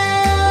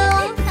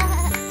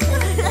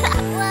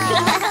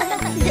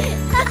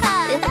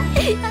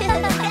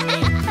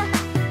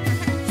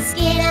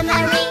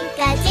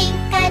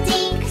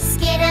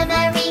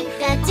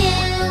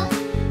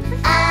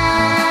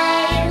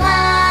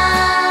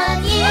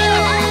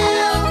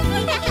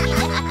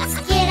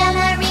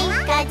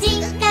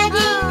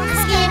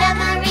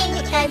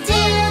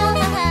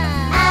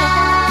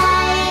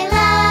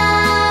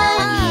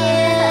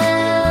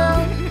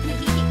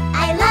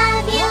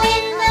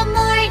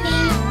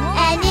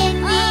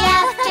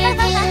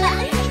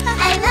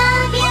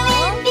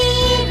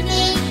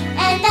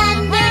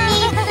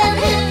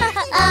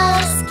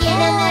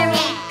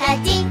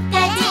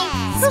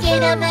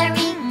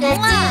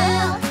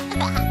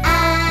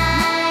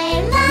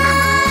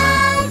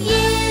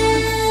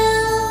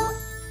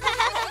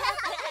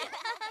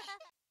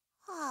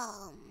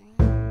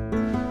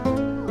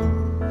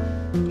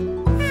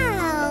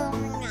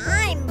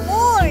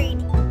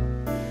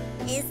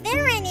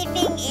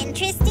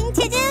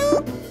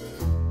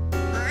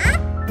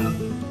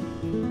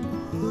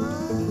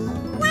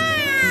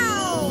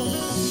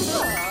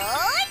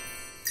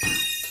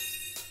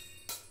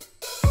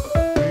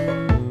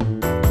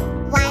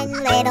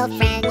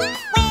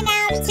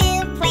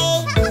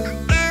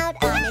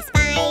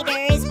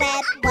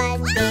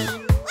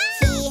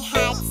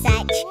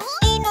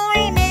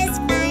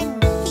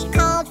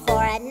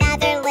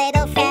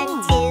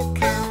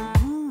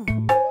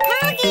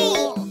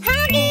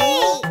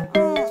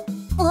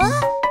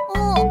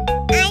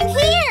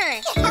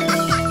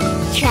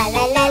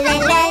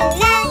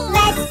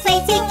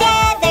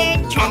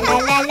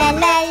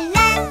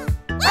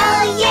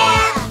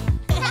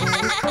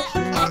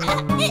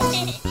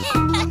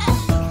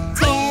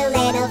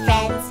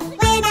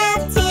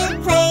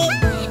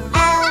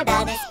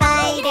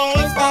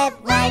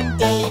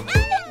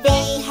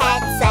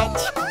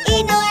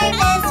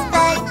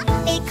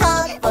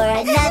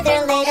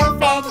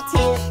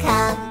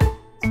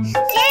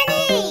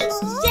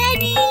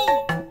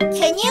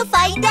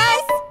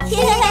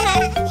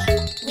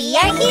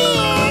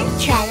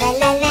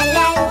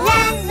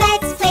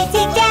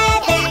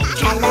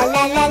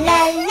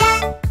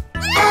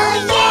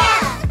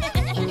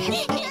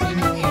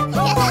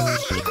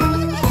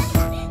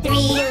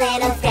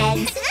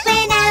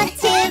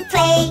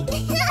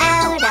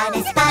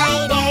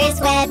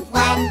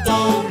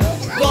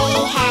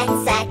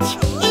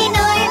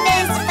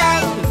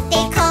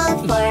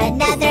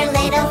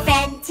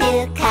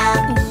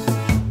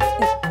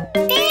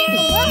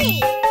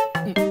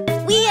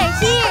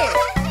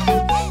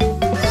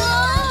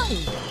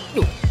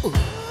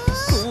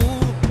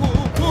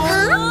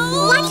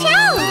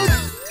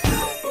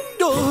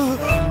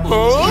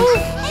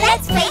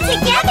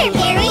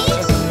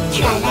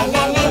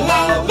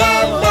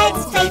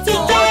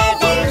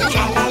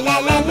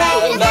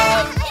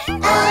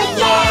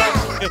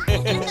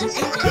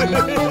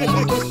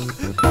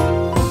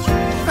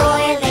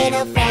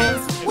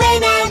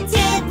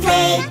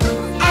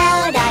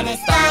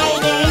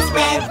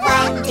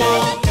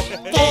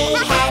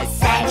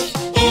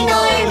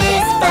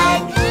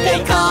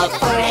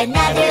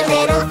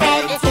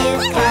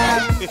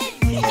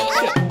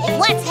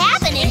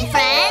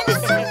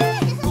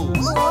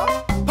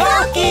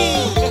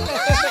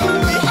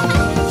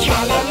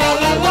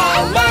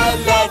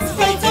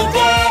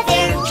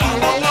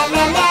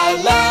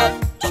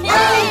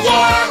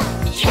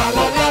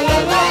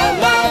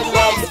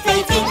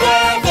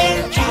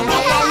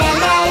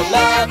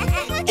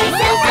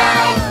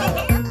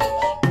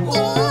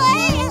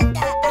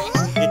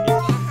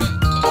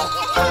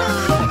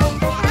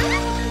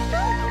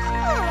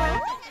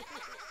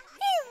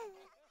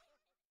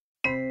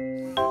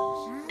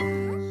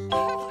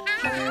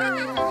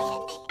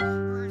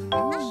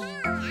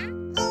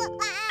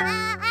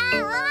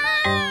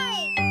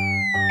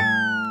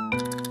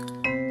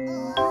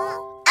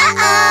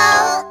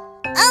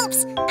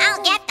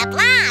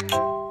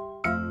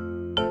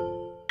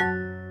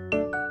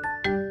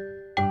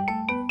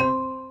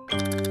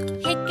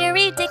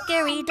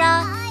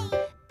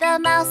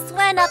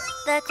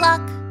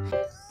 clock.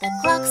 The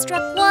clock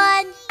struck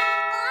 1.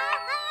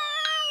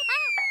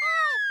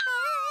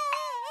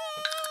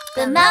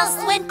 The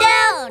mouse went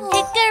down.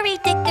 Hickory,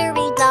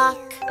 dickory, dock.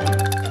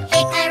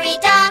 Hickory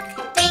dock,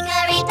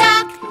 dickory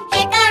dock,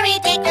 hickory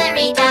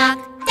dickory dock,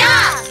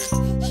 dock.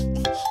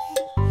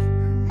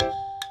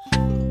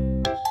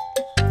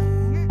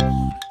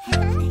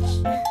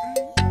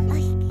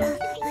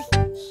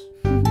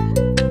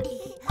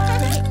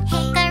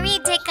 Hickory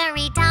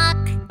dickory dock,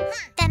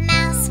 the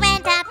mouse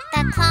went up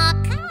the clock.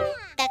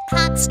 The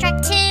clock struck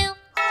 2.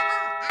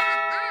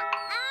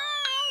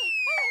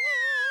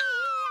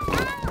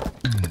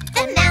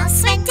 The mouse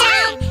went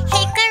down.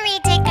 Hickory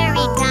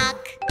dickory dock.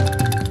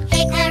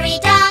 Hickory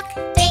dock,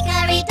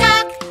 dickory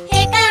dock,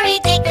 hickory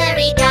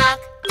dickory dock,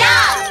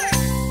 dock.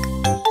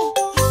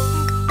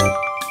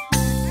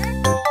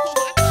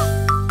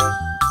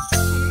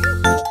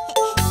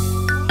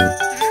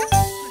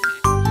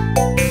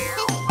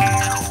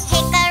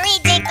 Hickory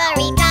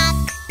dickory dock,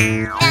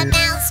 the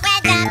mouse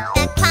went up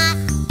the clock.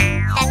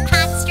 The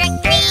clock struck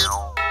 3.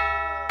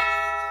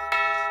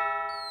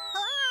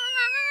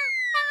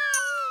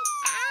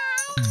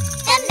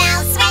 The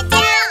mouse went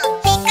down.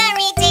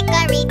 Hickory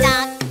dickory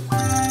dock.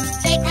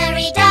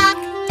 Hickory dock,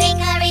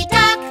 dickory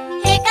dock,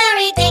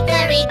 hickory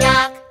dickory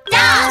dock,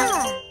 dock.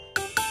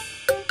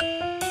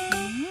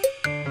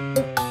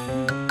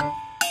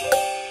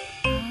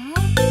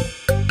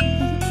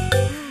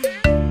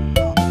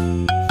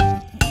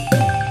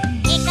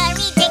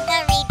 Hickory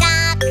dickory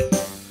dock,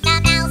 the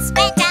mouse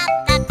went up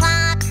the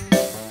clock.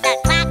 The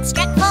clock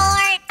struck 4.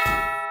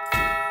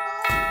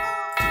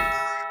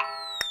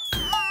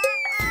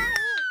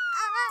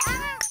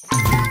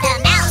 The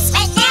mouse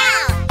went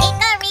down.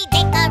 Hickory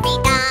dickory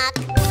dock.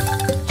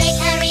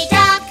 Hickory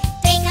dock,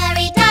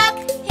 dickory dock,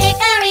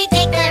 hickory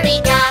dickory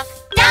dock,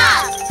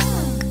 dock.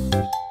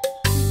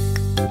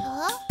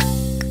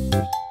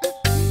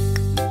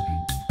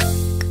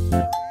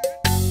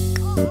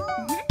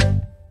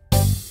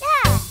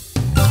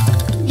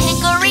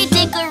 Hickory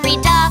dickory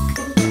dock,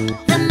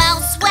 the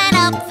mouse went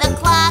up the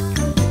clock.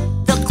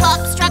 The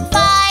clock struck 5.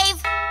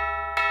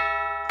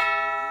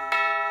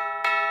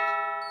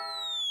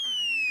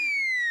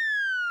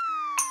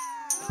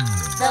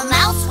 The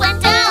mouse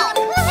went down.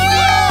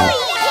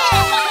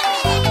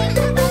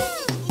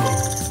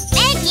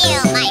 Thank you,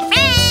 my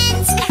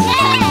friends.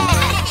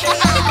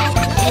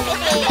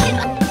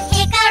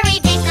 Hickory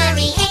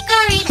dickory,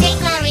 hickory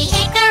dickory,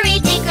 hickory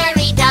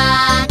dickory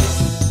dock.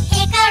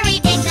 Hickory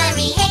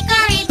dickory,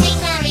 hickory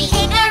dickory,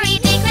 hickory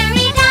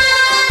dickory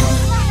dock.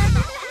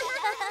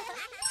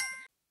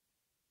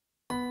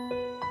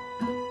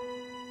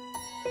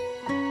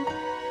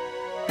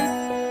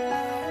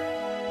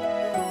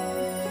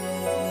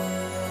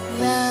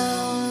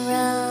 Row,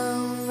 row,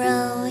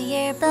 row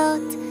your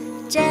boat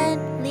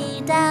gently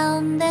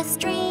down the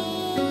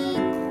stream.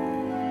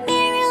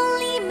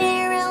 Merrily,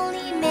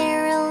 merrily,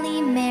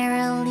 merrily,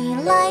 merrily,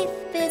 life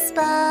is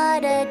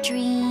but a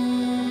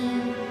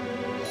dream.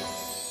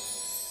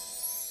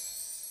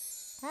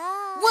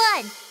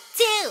 1,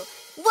 2,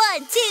 1,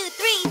 2,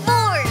 3, 4.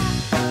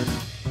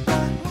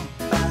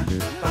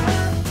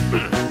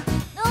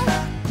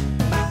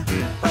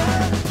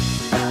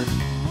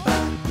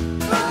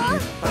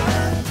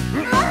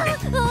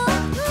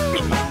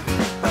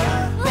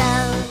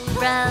 Row,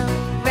 row,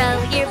 row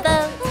your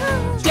boat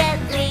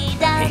gently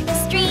down the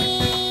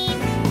stream.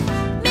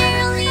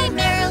 Merrily,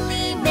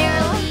 merrily,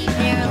 merrily,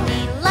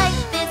 merrily,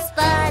 life is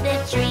but a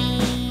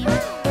dream.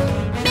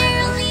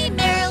 Merrily,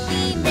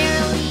 merrily,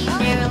 merrily,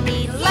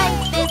 merrily,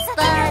 life is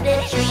but a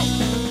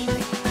dream.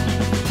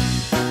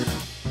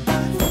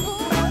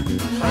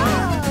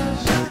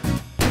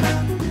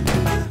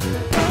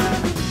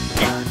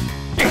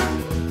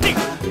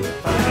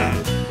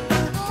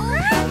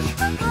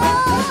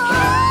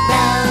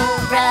 Row,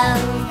 row,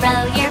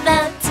 row your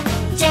boat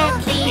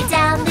gently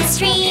down the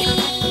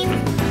stream.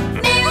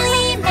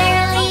 Merrily,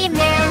 merrily,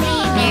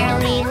 merrily,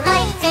 merrily,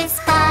 life is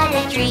but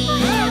a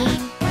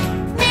dream.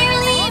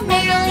 Merrily,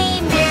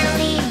 merrily,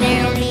 merrily,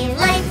 merrily,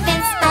 life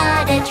is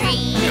but a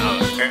dream.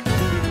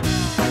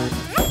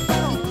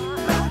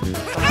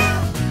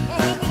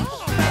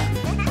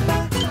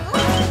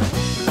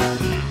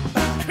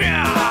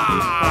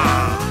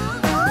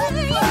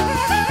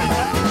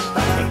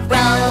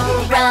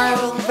 Row,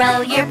 row, row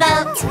your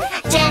boat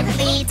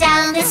gently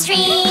down the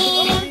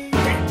stream.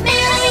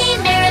 Merrily,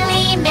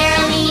 merrily,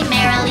 merrily,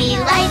 merrily,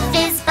 life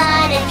is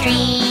but a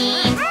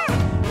dream.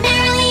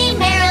 Merrily,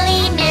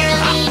 merrily,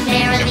 merrily,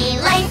 merrily,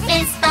 life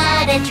is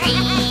but a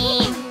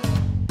dream.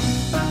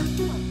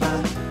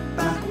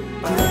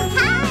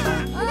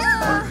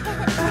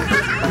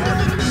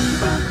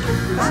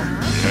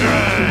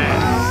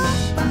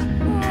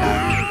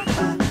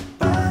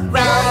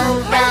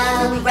 Row,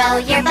 row, row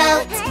your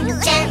boat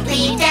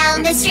gently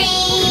down the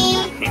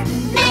stream.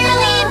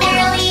 Merrily,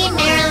 merrily,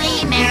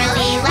 merrily,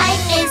 merrily,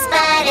 life is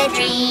but a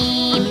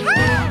dream.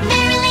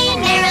 Merrily,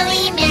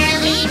 merrily,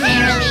 merrily,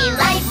 merrily,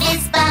 life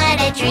is but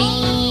a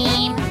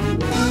dream.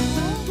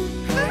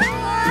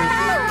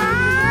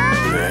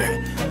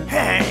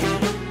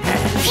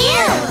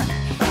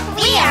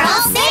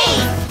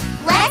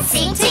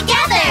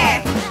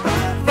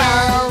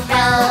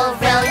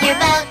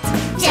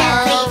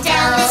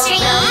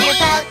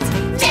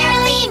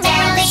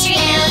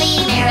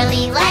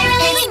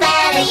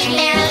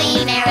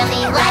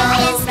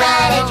 is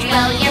but a dream.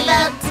 Row your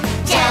boat,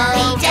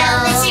 jolly,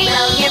 jolly stream.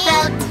 Row your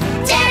boat,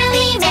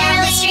 merrily,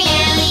 merrily stream.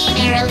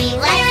 Merrily,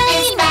 life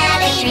is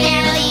but a dream.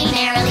 Merrily,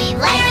 merrily,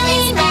 life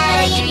is but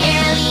a dream.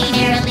 Merrily,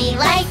 merrily,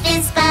 life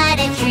is but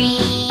a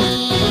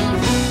dream.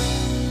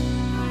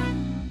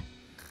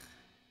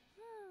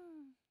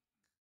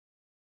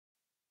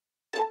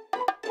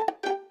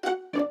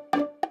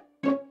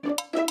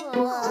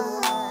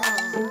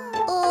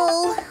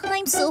 Oh,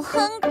 I'm so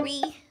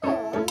hungry.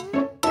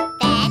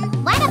 Then,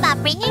 what about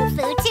bringing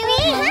food to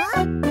eat?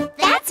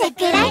 That's a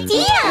good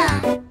idea!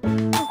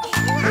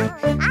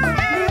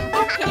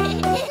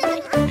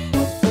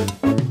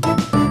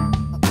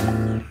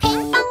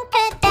 Pinkfong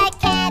put the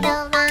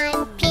kettle on.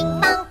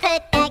 Pinkfong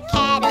put the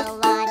kettle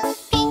on.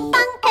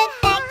 Pinkfong put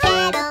the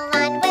kettle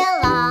on. We'll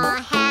all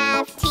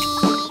have tea.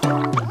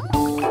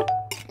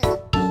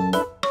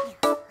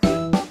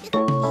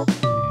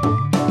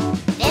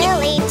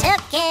 Billy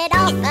took it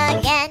off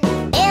again.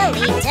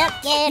 Billy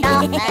took it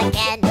off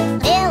again.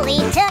 Billy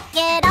took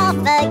it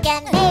off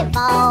again. They've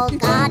all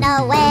gone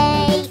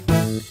away.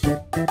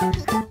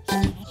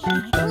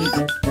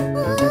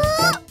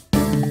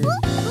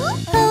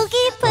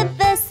 Hogi put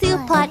the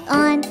soup pot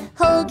on.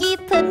 Hogi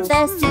put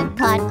the soup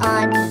pot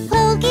on.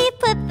 Hogi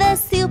put the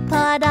soup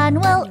pot on.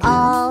 We'll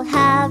all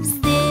have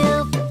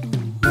soup.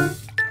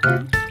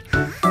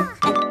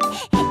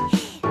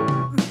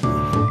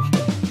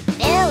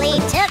 Billy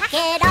took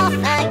it off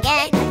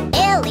again.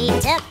 Billy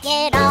took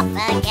it off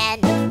again.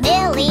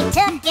 Billy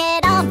took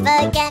it off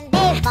again.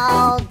 They've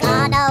all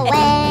gone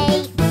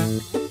away.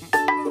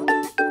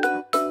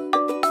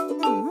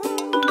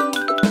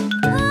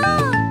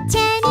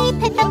 Jenny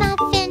put the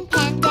muffin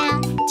pan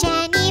down.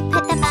 Jenny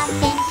put the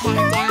muffin pan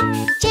down.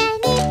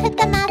 Jenny put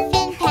the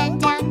muffin pan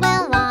down.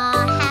 We'll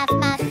all have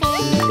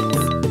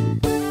muffins.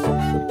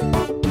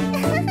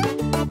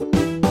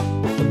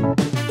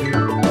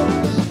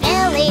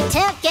 Billy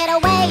took it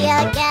away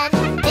again.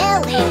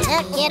 Billy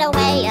took it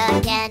away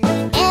again.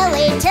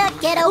 Billy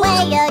took it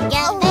away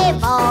again.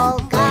 They've all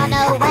gone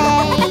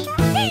away.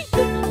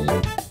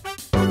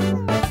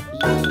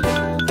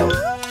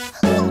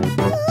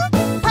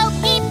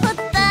 Pokey put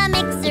the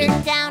mixer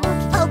down.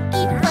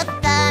 Pokey put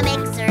the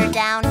mixer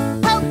down.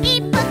 Pokey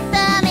put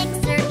the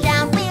mixer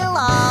down. We'll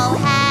all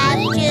have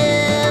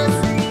juice.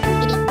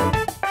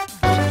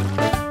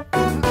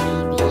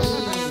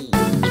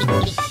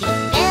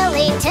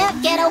 Billy took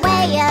it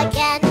away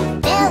again.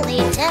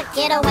 Billy took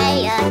it away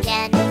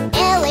again.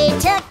 Billy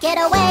took it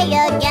away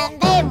again.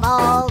 They've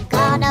all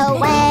gone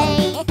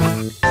away.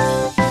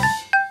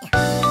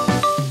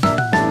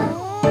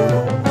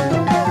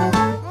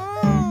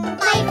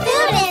 My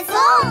food is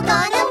all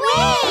gone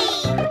away.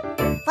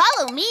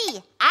 Follow me.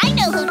 I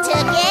know who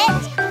took it.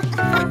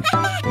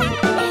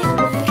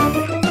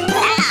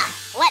 Ah,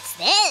 what's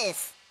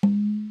this?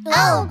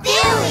 Oh,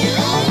 Billy!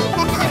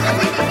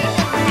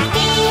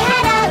 We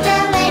had a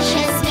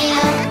delicious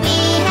meal. We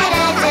had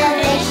a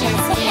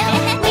delicious meal.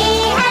 We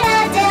had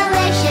a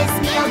delicious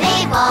meal.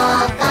 They've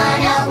all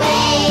gone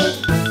away.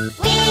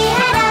 We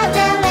had a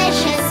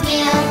delicious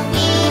meal.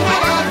 We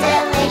had a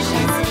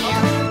delicious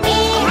meal. We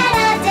had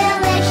a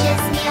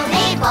delicious meal.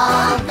 They've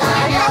all gone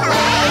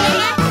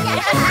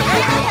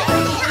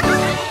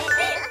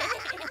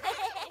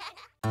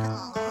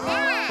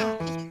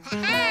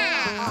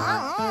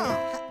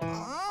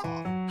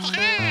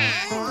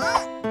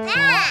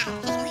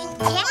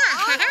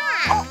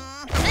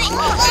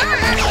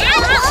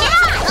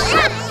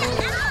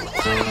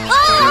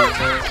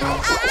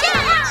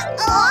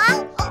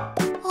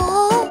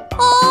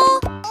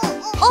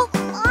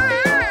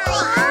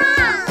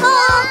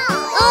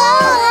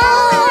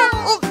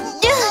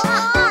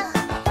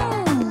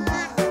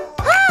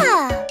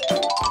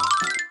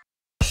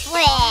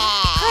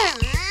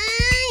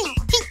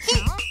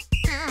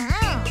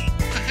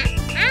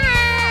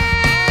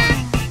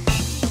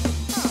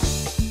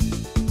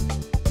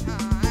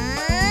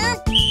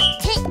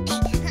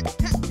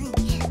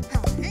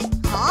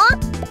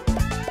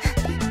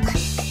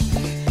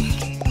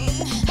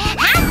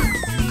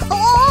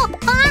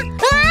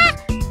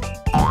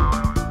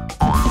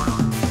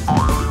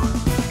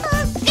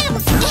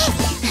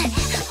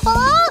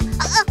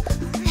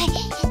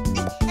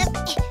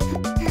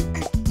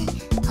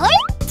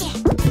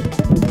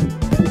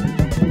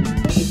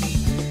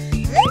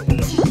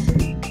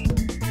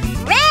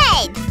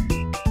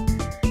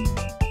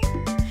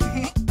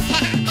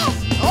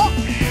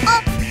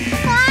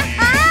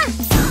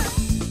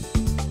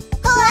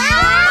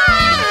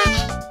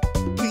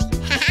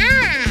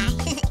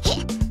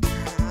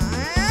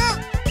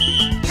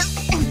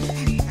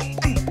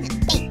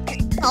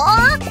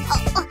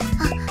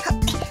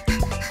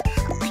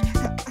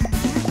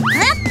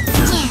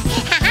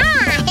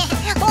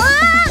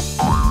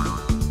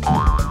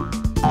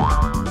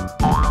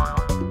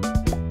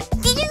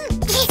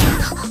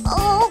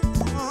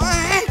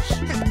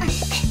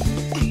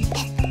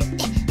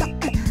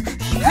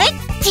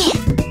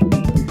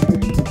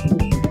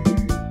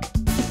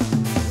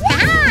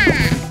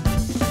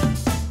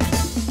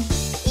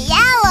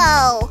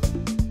Yellow.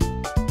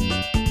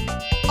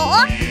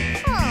 Oh.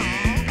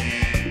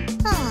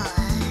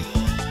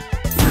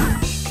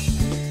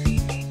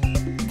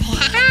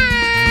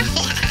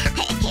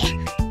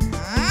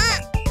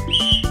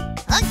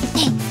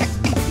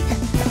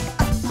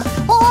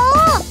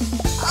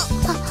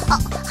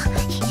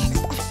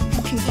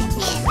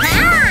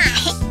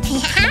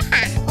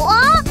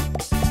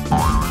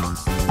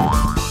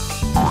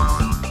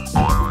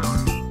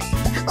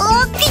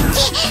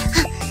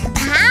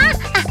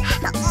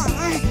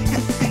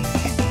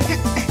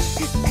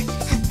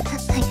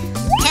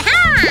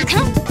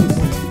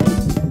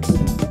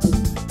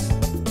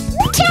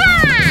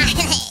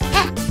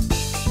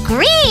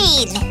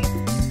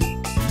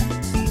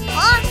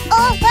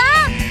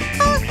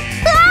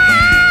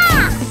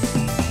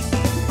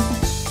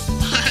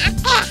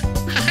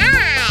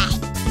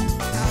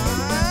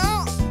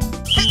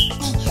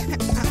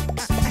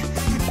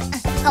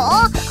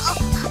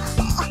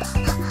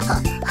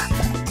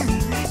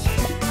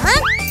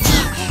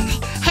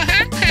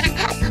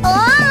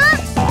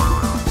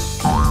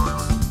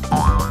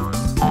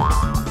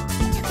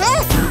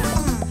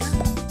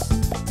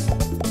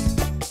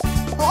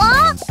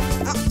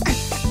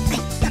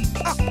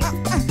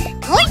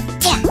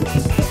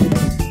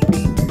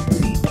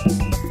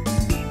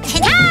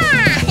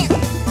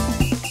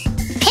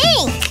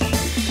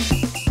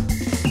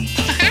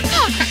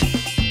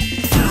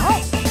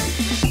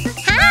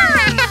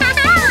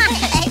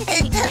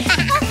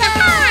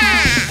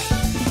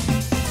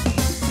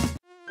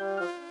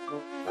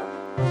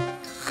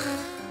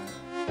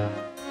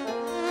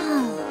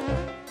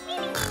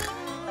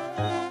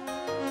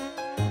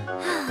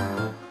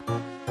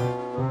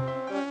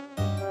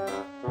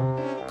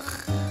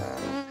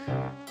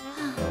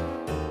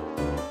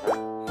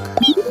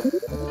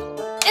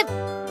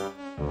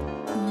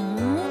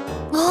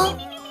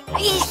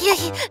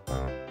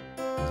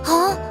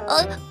 Huh?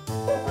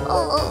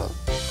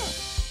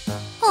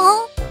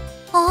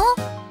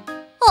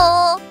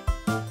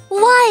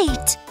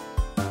 White.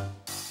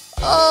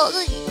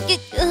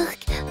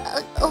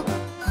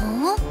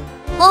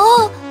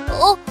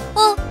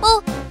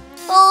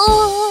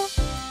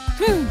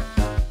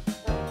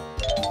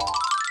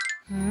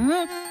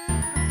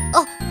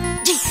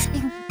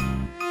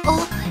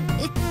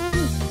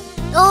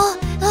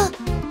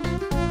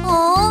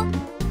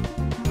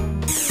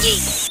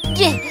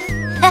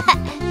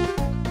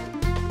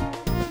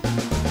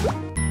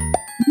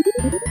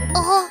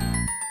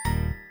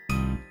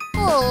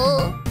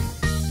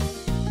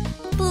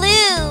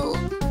 Blue.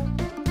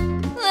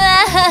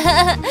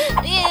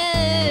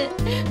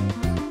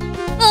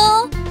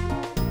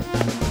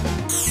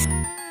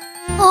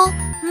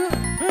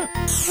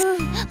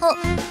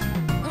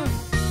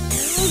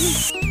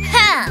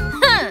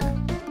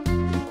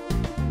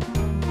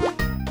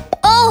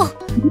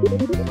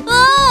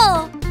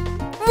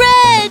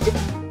 Red.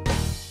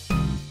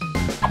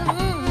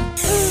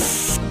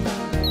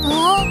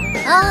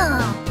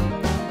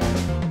 No.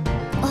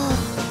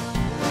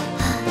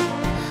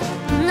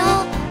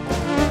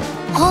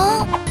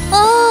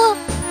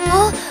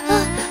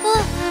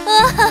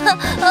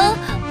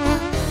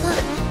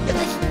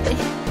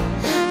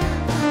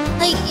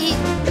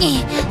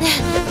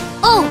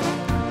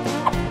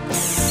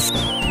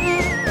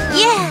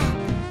 Yeah.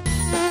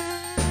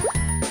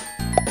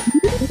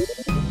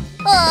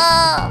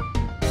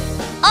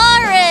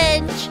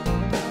 Orange.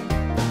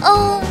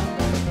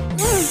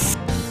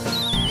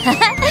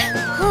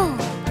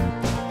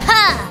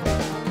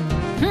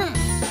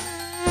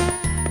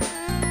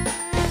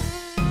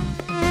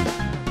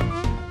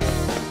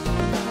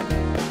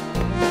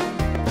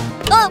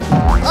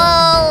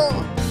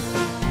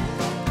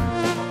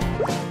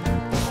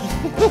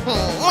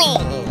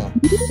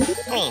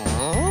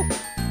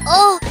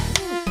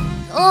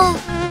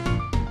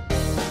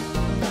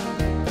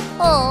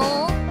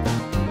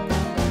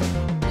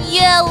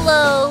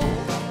 Yellow.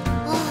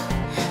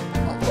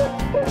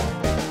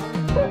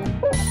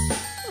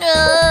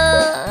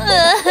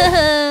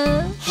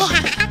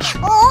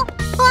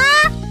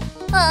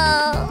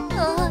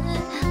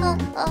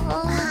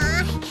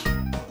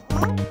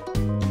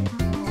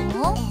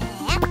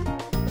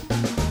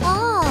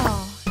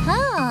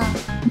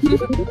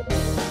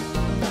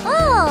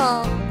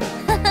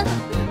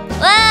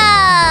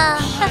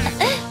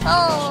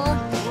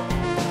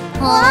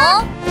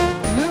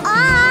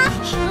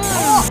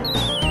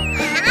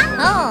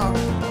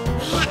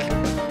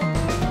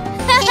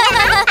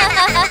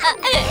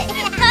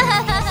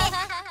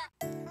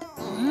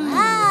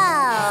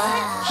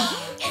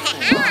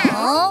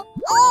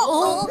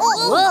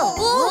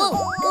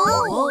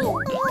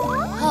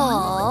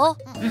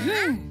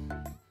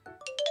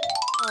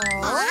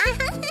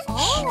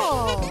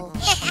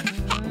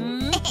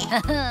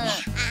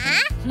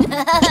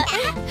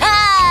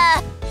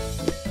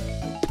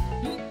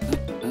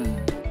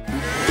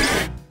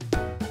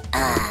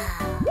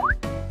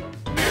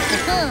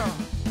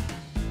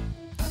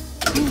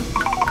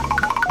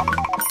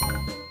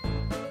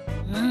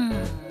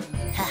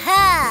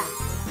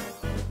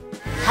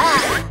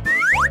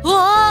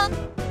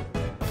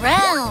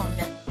 Brown.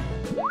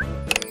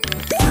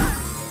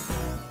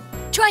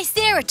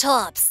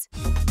 Triceratops.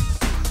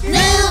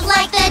 Move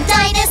like the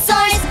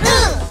dinosaurs.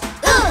 Ooh,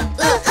 ooh,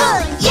 ooh,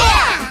 ooh,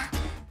 yeah!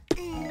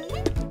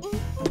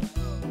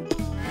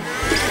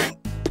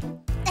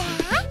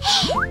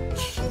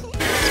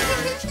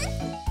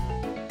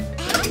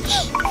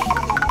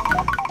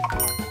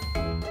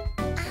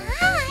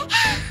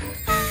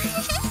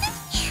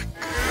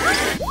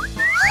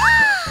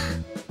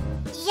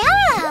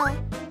 Yellow.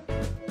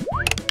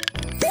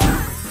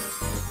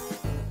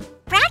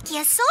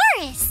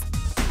 Brachiosaurus.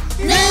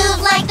 Move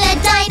like the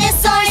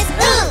dinosaurs.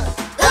 Ooh,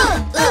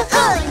 ooh, ooh,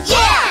 ooh,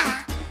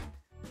 yeah!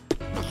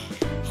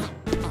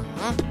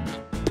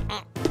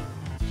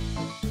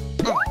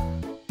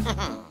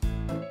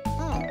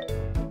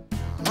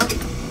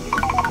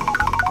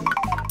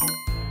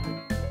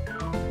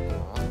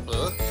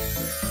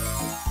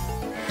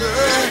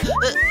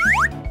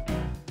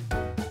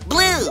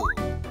 Blue.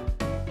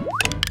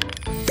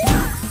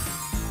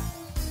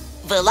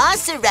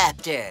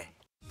 Velociraptor.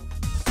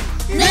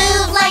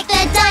 Move like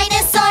the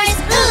dinosaurs.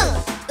 Ooh,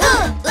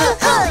 ooh,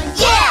 ooh, ooh,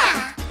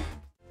 yeah!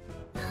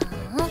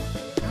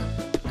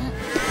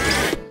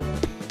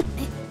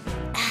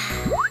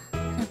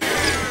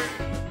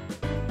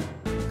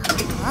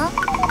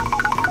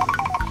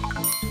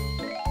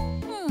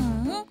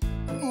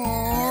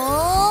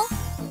 Whoa!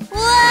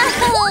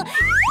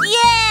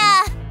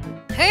 Yeah!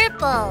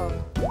 Purple.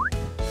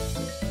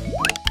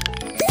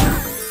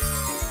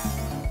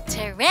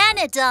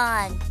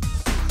 Pteranodon.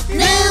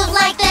 Move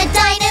like the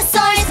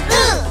dinosaurs.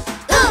 Ooh,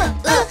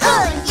 ooh, ooh,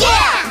 ooh,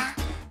 yeah!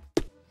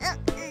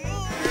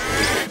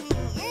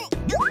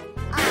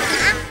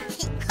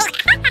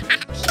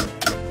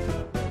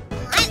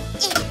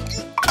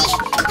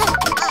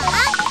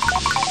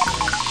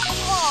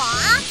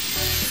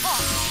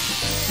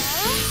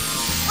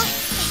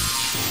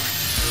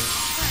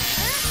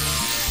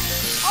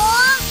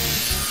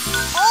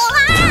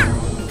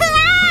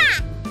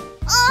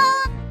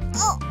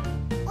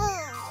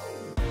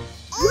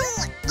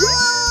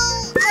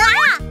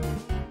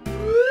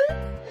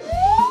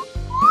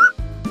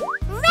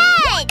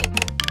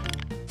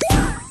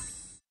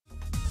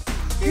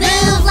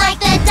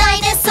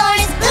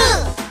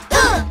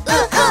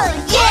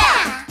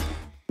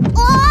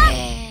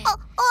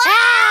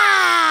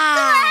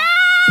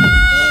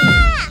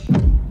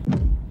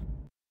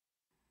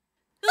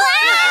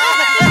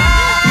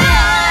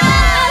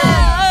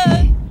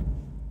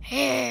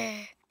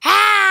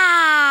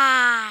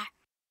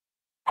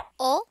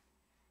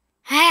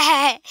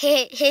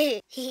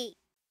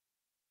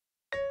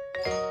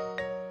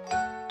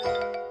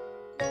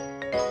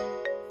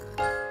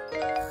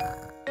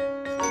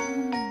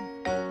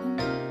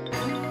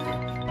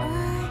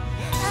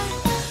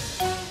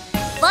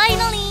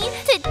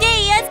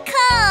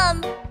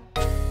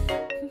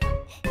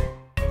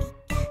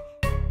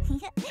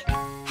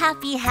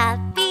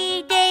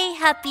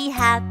 happy,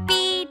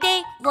 happy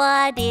day.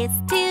 What is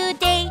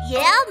today?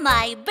 Yeah,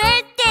 my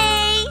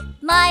birthday.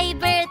 My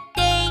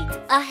birthday,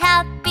 a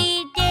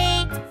happy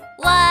day.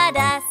 What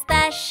a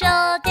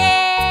special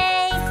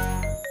day.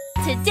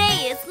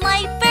 Today is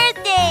my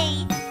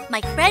birthday.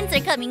 My friends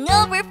are coming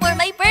over for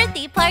my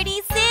birthday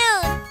party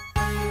soon.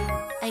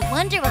 I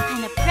wonder what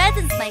kind of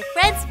presents my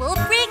friends will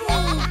bring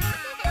me.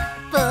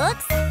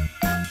 Books,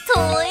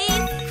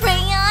 toys,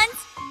 crayons.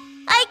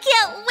 I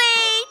can't wait.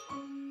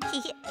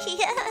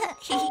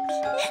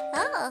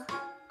 Oh.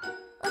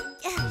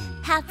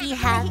 Happy,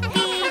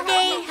 happy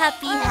day,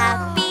 happy,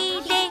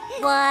 happy day.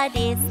 What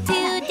is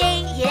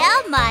today?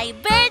 Yeah, my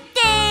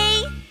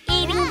birthday.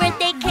 Eating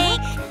birthday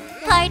cake,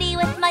 party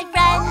with my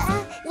friends.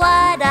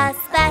 What a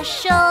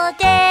special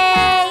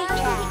day.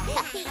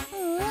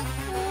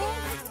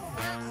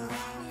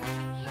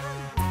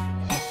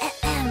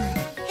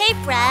 Hey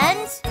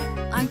friends,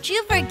 aren't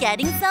you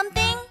forgetting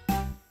something?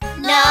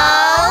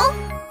 No.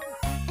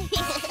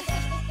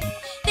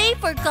 They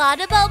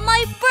forgot about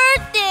my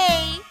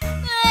birthday.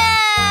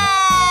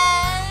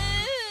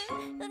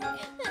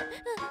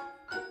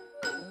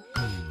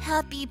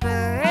 Happy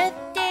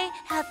birthday,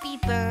 happy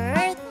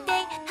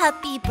birthday,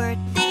 happy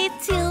birthday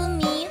to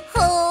me,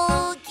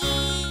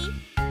 Hogi.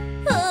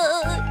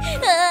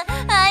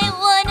 I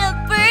want a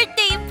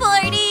birthday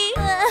party.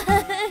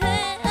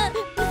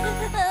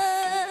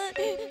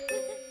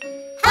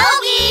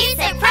 Hogi,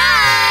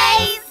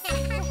 surprise!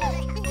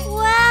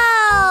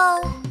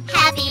 Wow!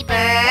 Happy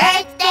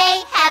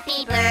birthday,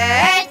 happy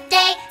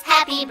birthday,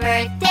 happy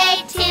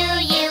birthday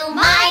to you,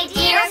 my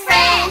dear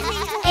friend.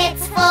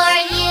 It's for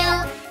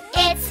you,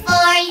 it's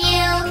for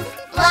you.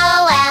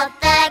 Blow out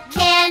the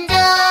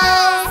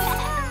candles.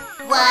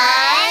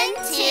 1,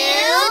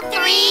 2,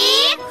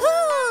 3.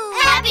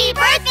 Happy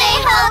birthday,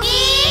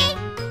 Hogi!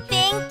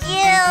 Thank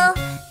you.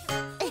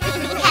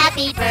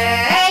 Happy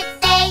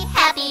birthday,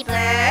 happy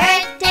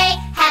birthday,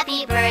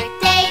 happy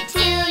birthday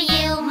to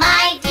you,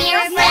 my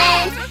dear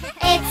friend.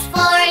 It's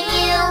for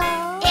you,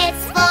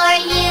 it's for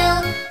you.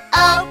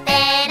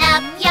 Open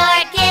up your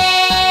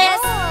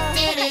gifts.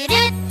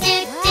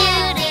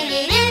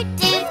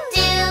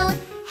 Do-do-do-do-do-do-do-do-do.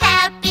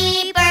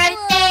 Happy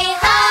birthday,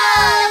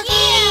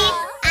 Hogi!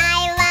 I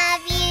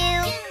love you,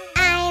 I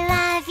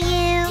love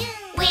you.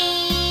 We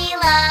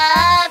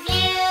love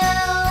you.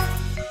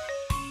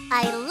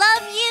 I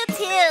love you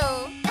too.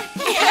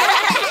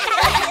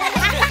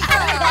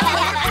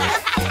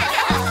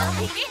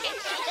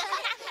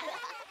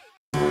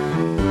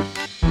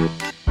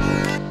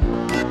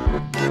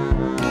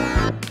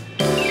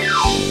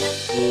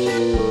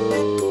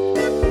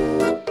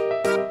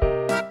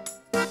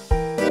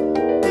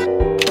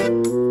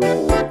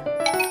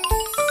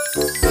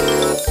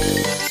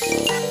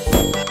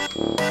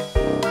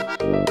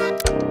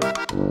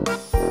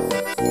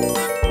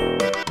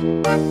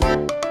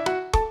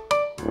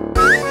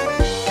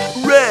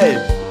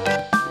 Red.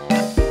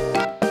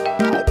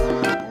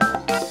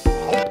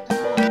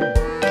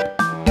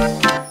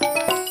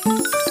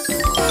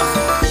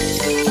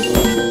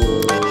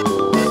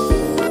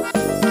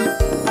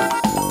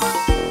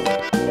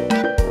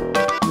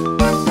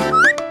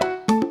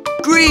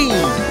 Green.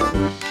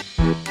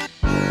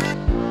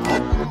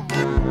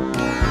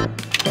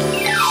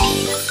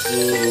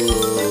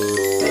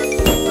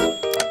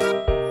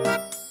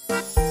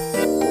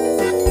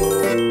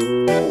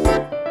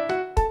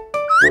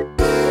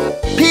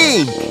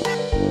 Pink.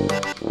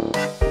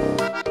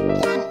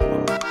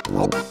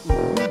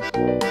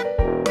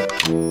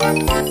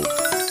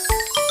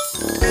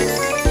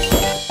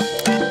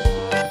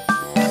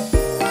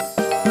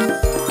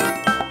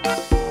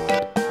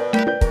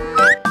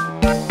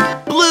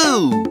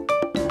 Blue.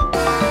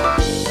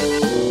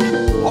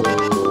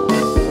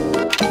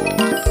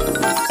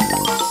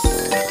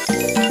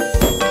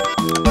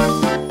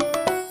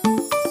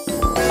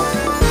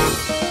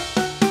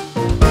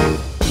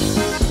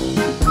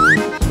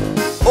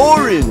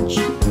 Orange.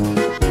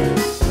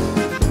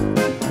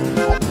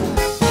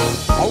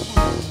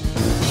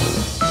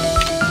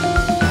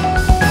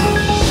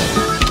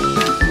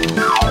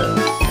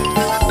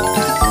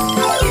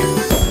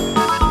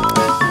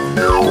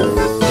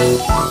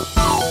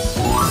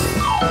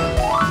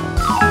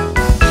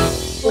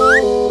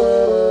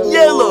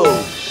 Yellow.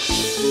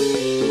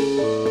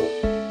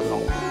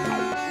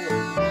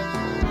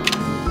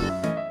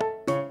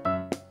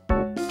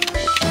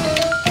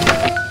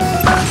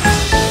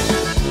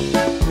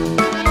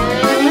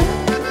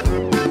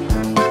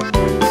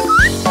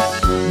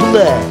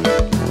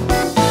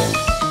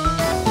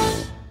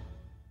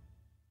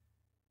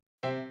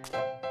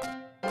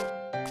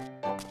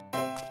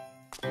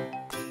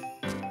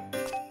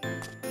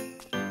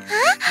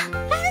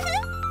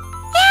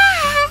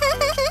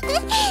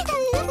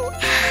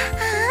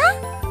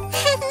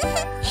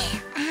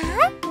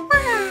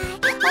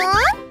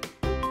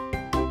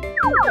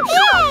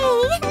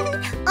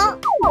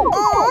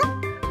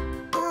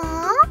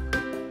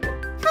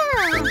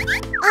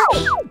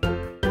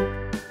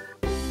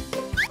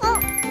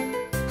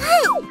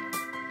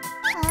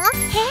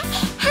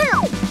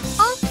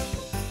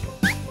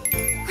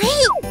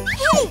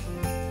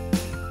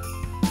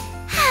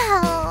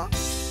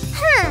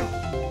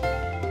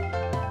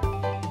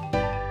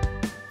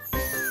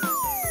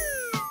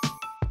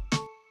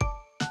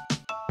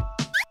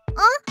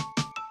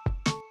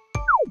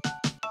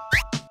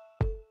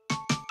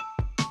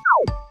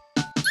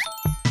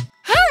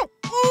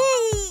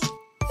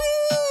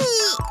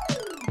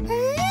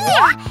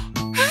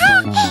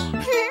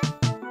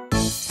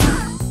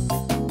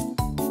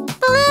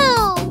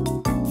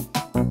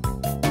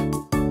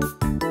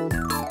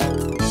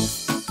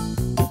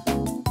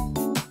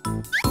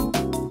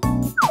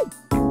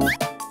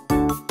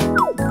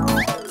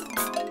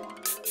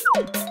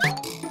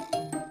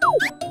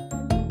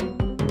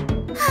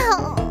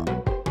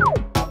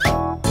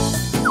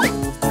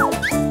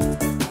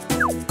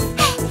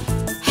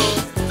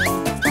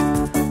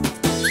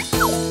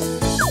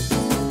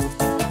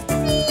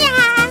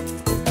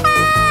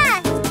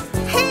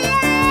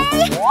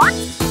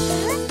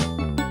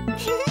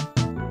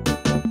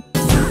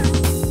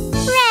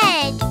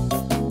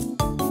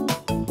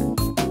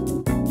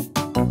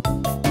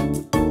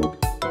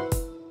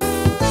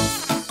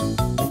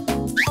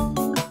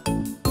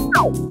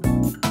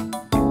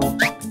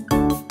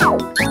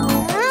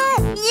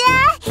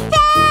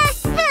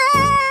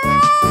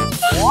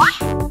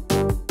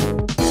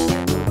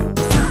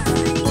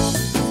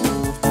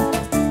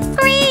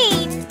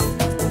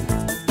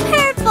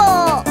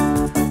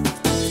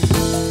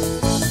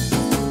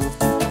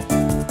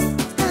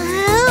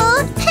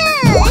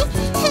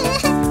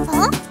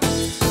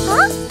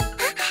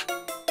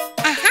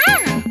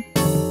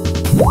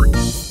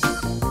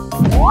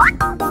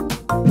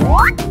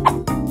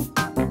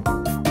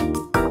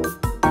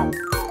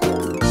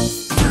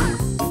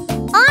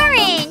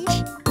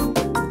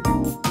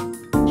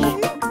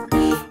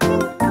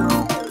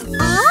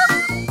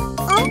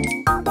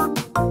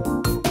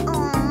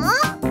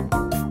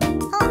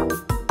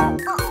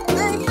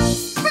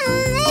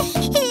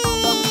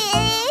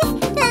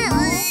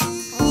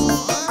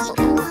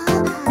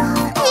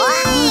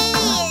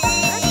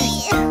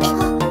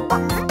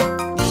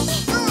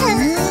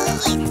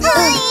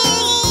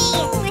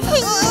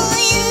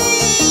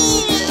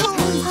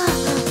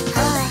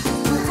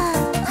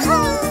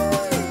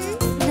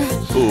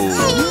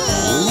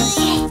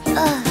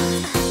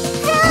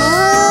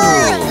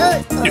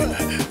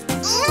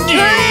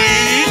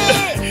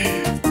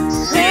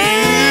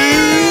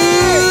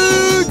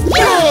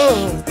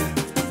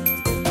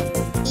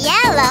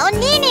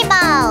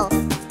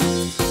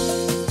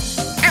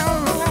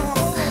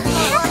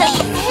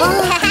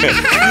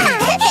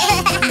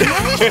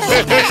 La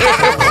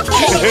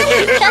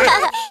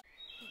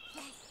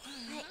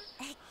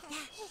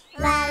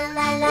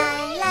la la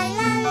la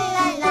la la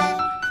la la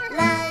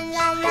la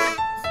la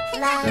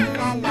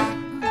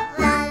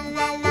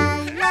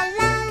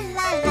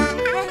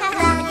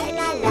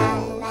la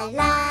la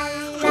la.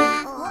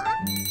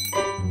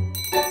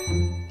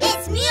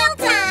 It's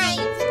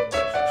mealtime!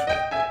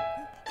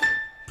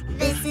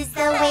 This is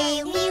the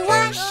way we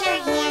wash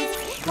our hands.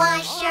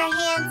 Wash our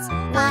hands,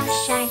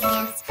 wash our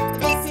hands.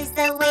 This is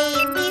the way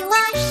we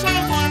wash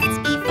our hands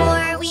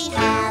before we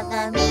have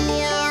a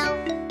meal.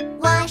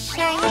 Wash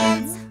our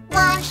hands,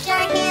 wash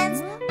our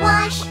hands.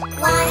 Wash,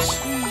 wash,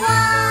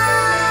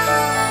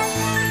 wash.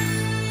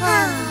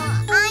 Oh,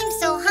 I'm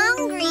so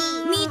hungry.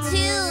 Me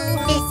too.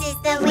 This is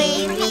the way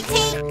we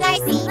take our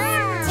seats.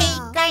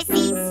 Take our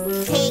seats,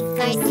 take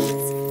our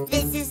seats.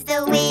 This is the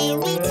way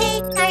we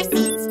take our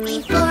seats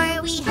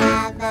before we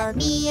have a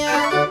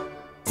meal.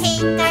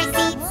 Take our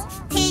seats,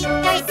 take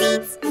our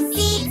seats.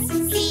 Seats,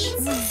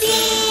 seats,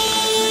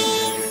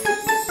 seats.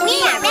 We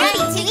are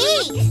ready to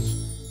eat.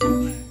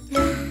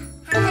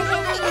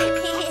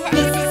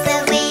 This is the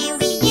way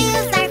we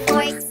use our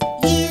forks.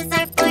 Use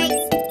our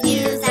forks,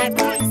 use our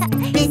forks.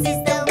 This is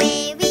the way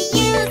we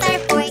use our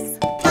forks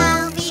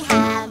while we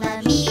have a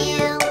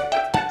meal.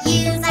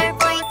 Use our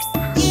forks,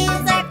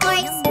 use our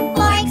forks.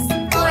 Forks,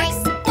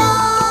 forks,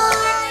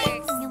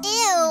 forks.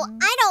 Ew,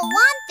 I don't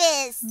want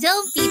this.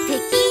 Don't be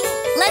picky.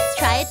 Let's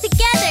try it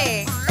together.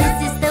 This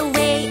is the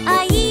way I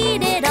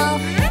eat it all.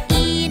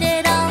 Eat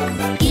it all,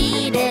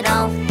 eat it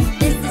all.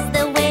 This is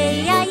the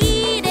way I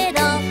eat it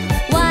all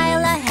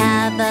while I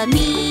have a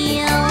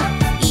meal.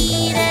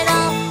 Eat it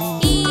all,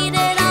 eat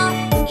it all.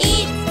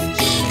 Eat,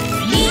 eat,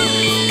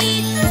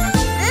 eat.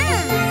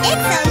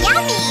 It's so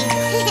yummy.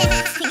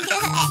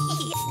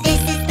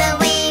 This is the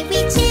way we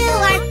chew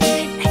our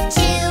food.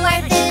 Chew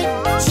our food,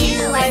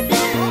 chew our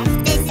food.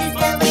 This is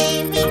the way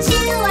we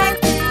chew our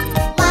food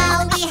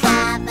while we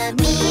have a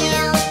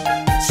meal.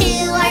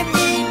 Chew our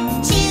food,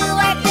 chew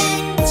our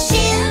food.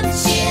 Chew,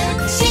 chew,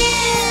 chew.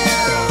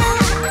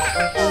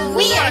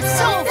 We are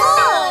so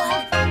full.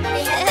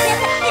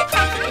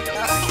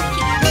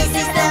 This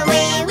is the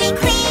way we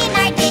clean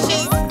our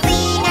dishes.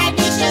 Clean our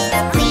dishes,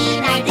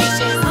 clean our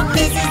dishes.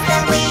 This is the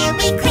way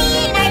we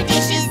clean our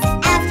dishes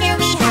after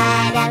we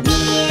had a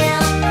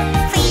meal.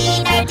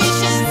 Clean our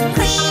dishes,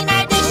 clean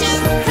our dishes.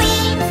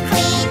 Clean,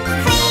 clean,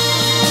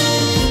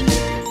 clean.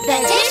 The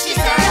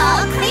dishes are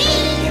all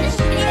clean.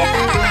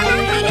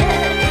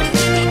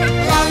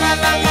 La la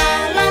la la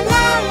la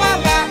la la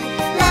la.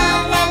 La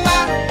la la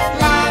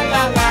la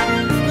la la.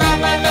 La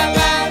la la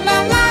la la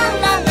la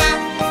la la.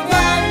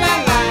 La la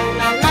la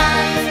la la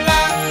la.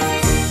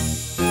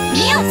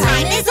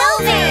 Mealtime is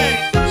over!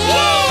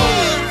 Yay!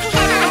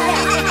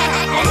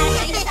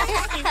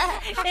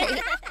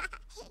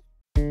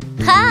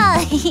 Hi.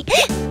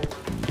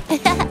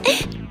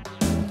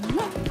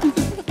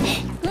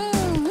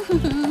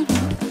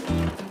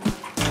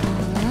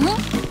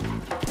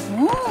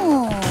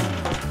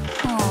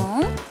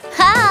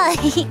 Hi.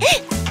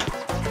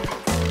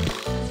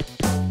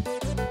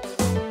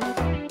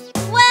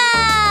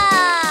 Wow.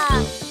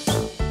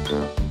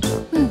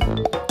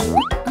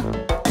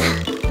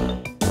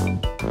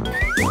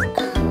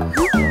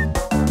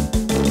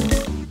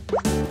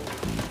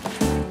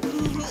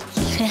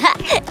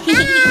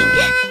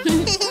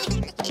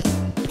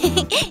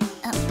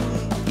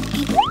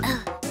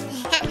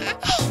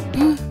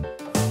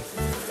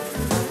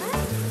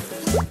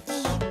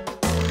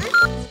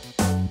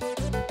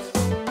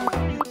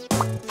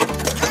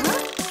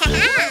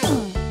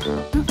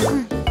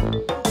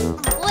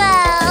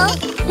 Well.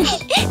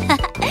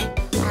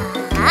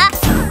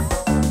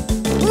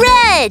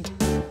 Red.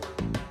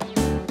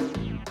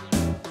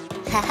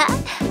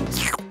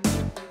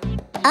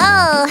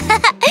 Oh.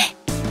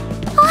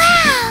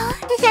 Wow!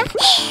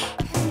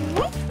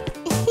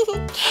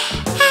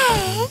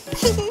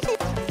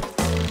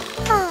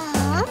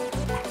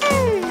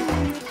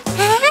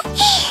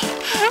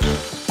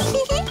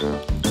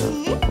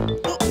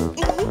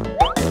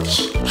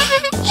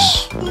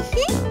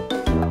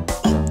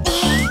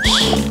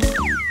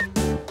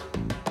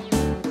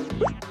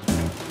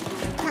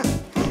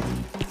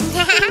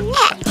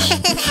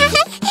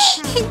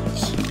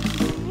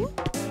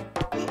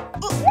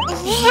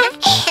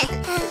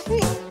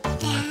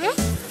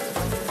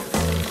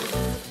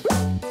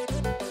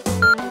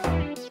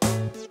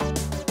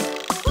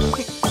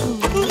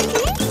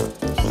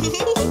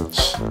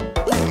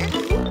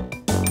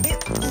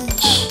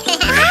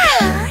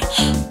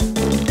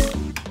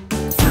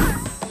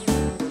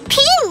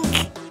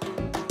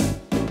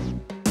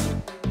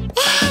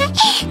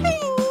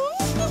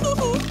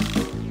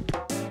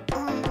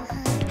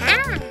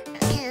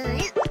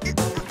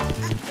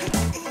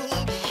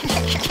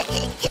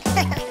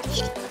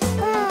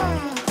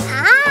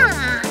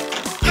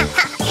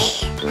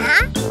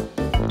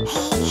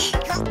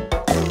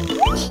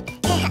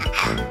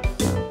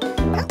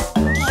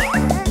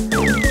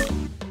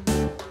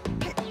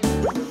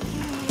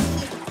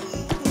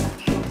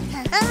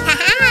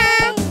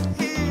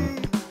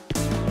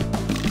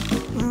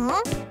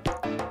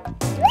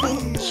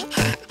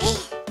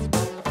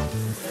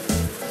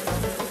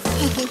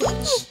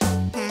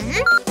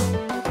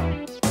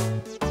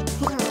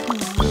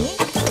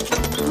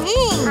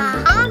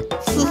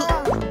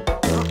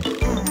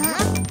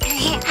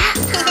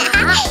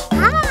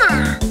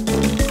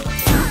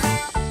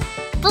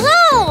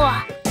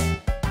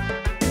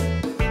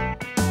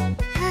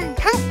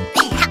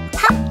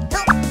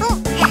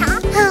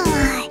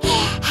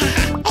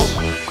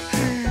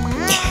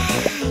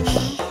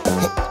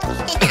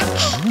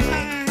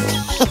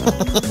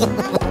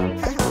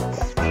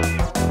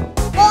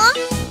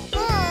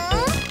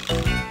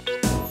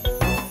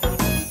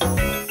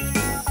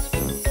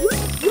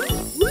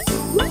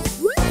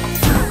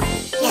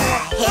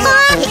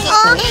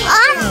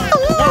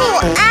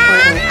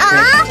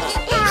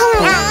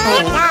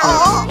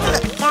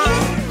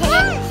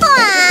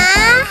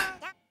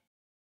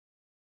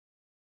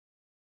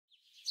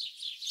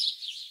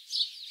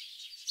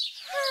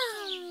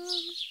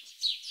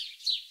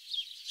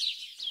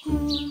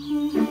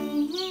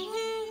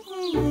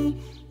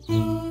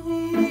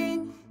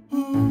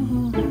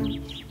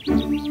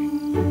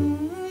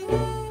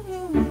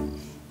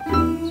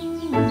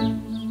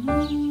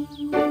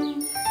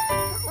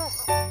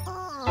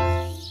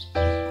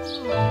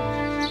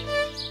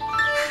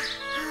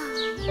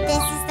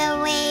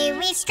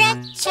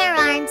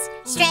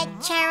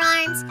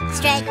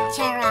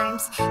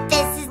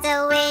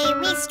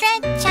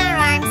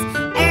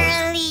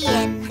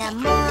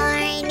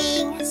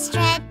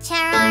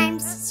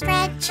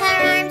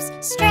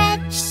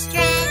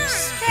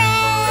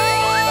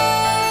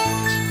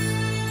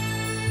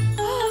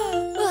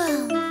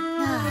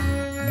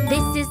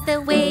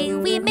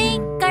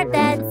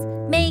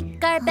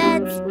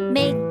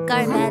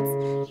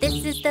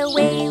 This is the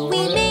way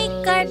we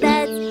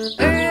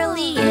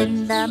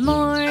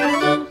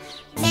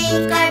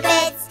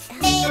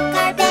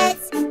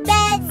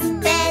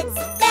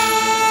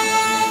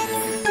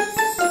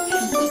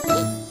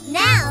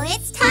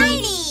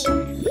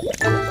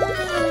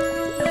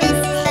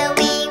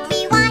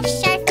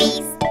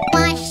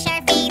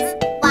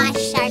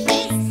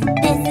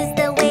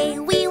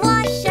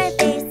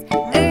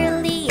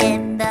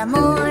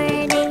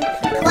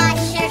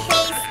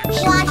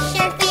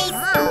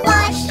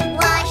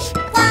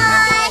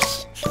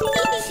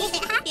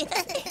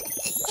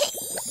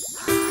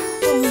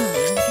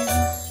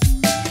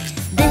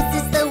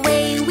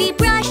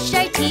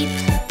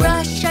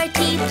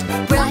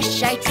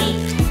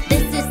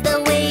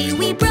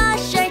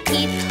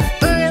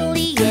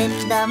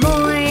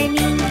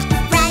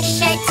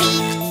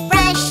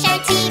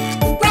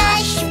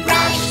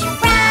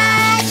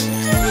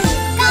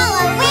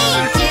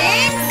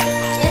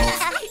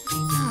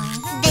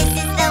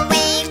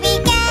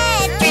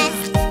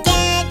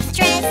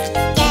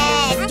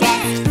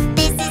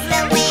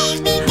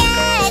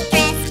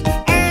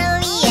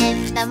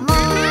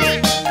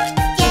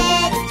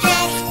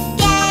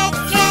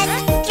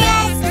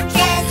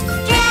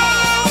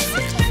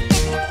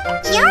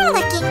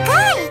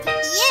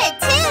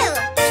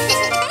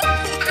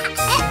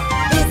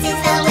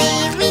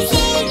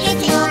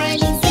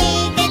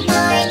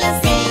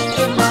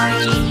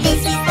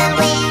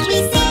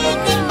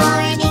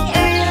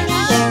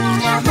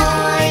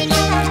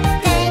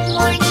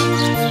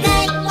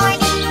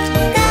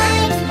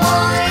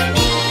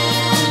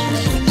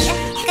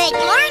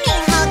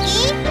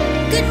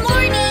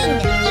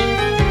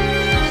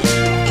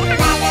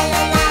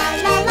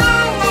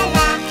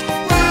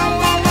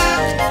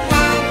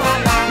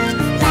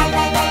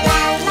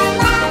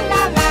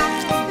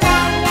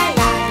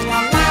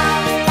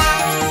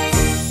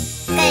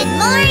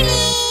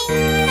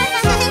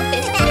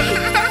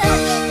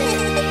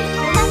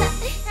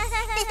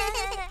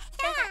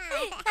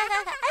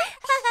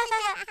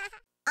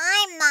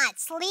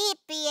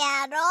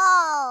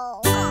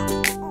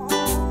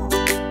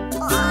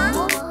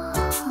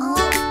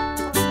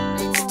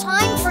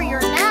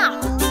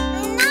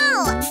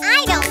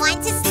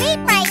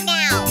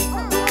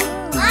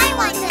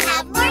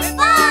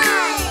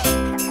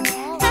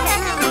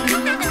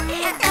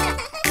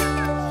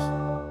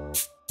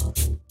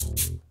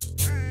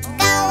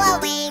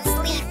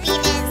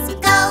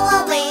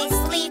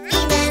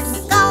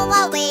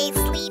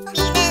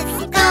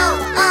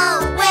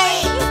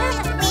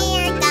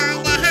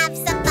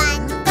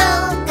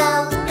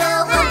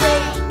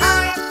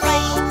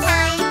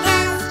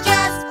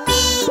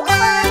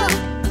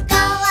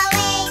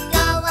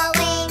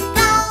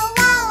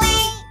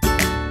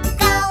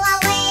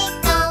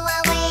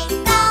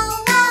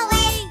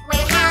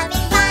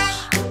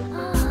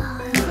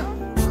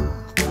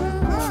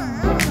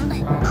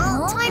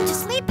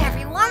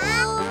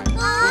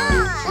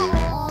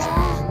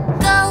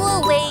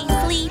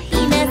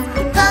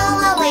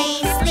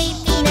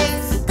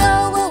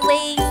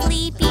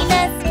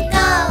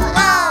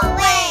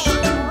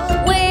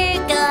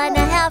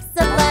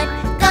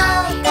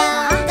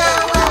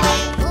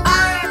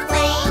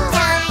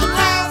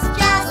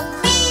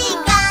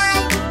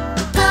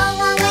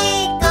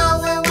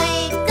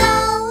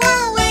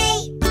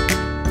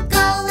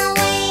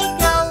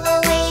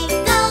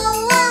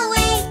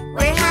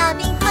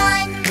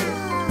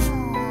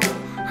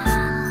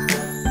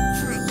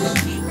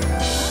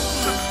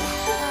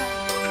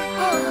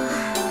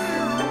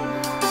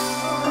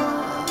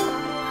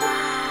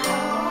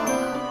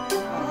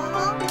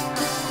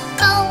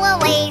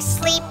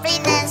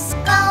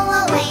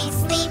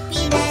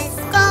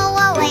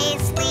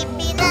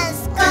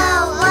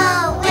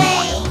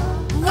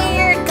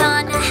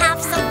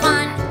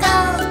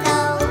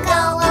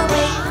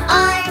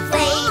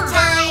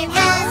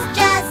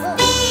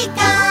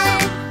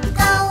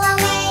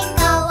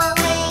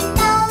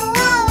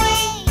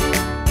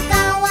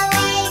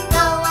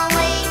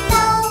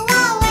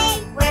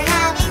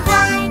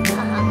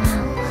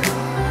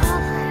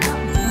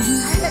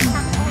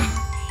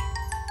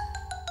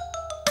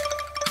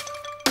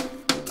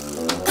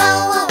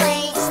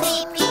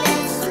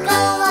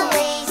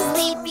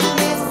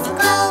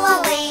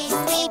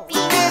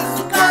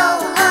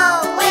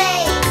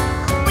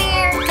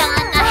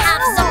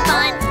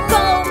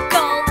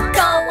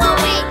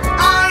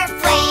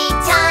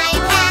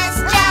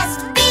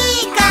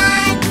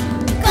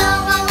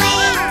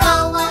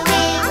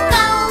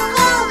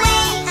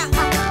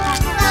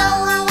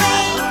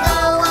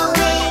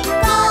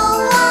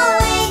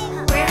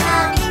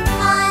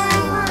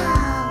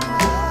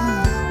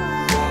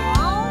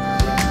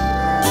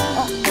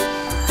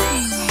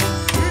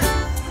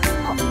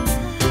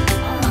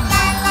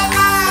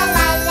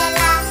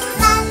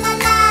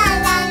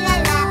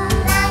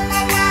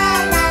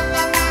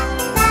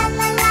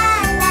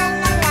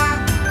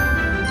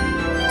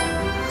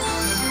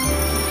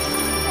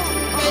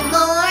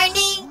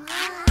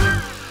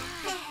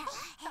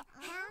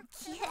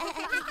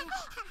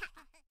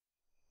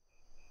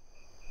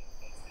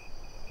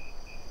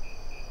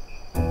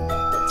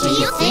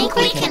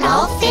We can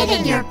all fit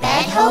in your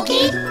bed,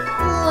 Hogi.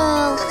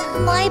 Well,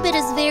 my bed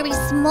is very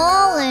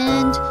small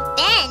and...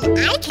 Then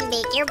I can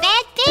make your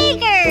bed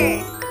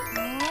bigger.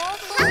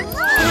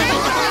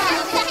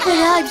 But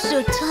I'm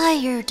so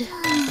tired.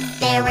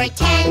 There were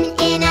 10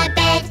 in a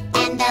bed,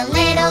 and the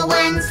little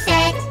one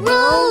said,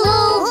 Roll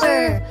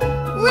over,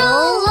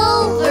 roll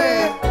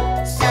over.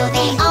 so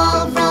they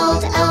all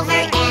rolled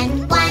over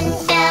and one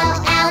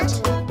fell out.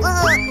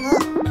 9.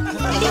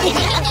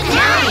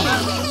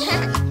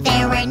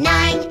 There were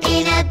 9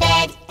 in a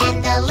bed,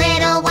 and the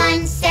little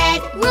one said,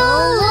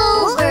 Roll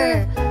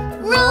over,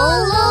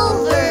 roll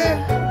over.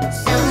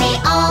 so they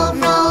all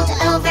rolled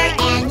over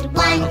and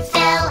one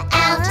fell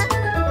out.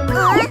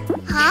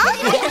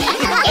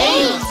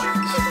 8.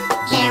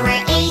 There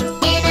were 8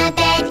 in a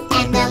bed,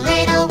 and the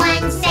little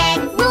one said,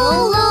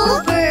 Roll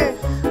over,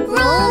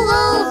 roll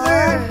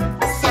over.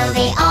 so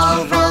they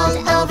all rolled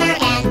over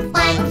and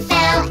one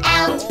fell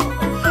out.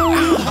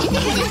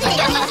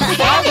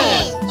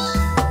 7.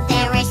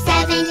 There were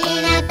 7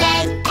 in a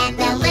bed, and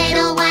the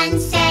little one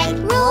said,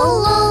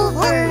 Roll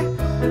over,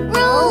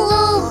 roll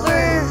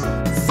over.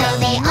 so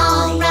they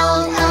all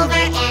rolled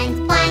over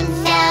and one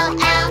fell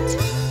out.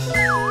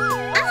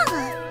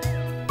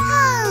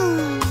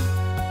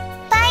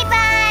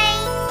 Bye-bye.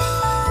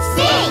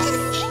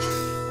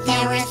 6.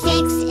 There were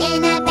 6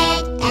 in a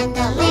bed, and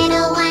the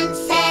little one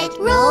said,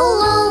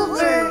 Roll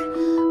over,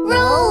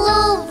 roll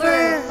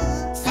over.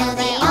 so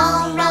they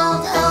all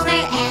rolled over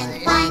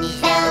and one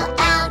fell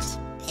out.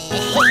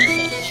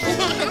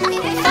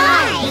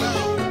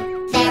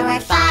 5. There were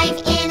 5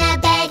 in a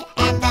bed,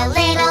 and the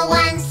little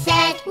one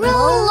said,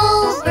 Roll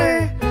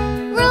over,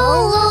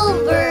 roll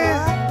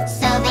over.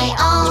 so they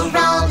all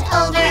rolled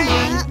over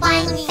and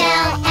one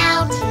fell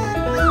out.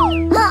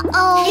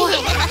 Uh-oh.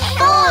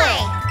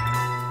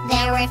 4.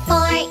 There were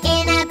 4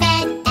 in a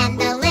bed, and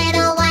the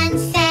little one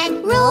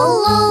said,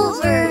 Roll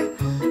over,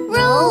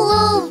 roll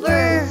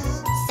over.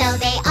 so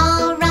they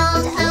all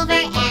rolled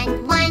over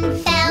and one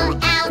fell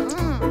out.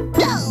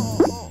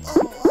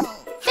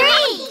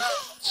 3.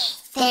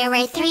 There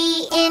were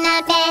 3 in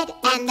a bed,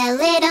 and the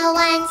little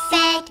one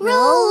said,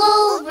 Roll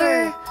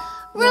over,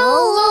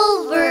 roll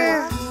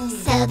over.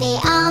 so they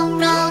all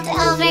rolled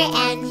over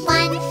and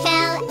one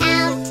fell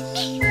out.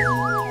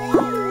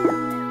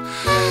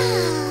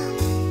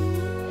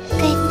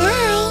 Good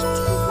night.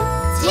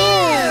 2.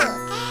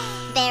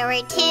 There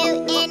were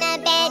 2 in a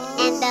bed,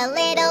 and the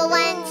little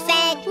one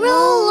said,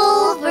 Roll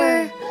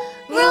over,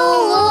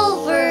 roll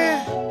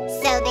over.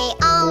 so they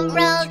all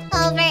rolled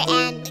over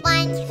and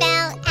one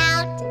fell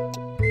out.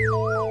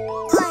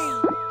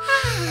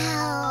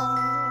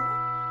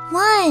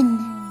 1.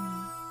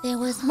 There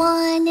was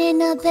 1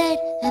 in a bed,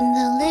 and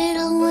the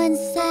little one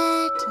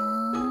said,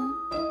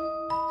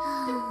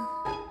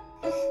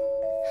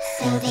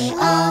 So they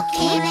all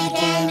came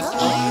again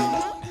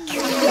and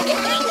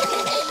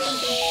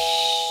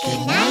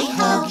good night,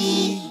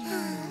 Hogi.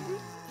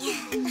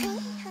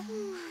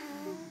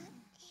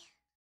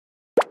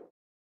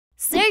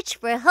 Search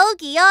for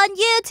Hogi on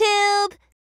YouTube.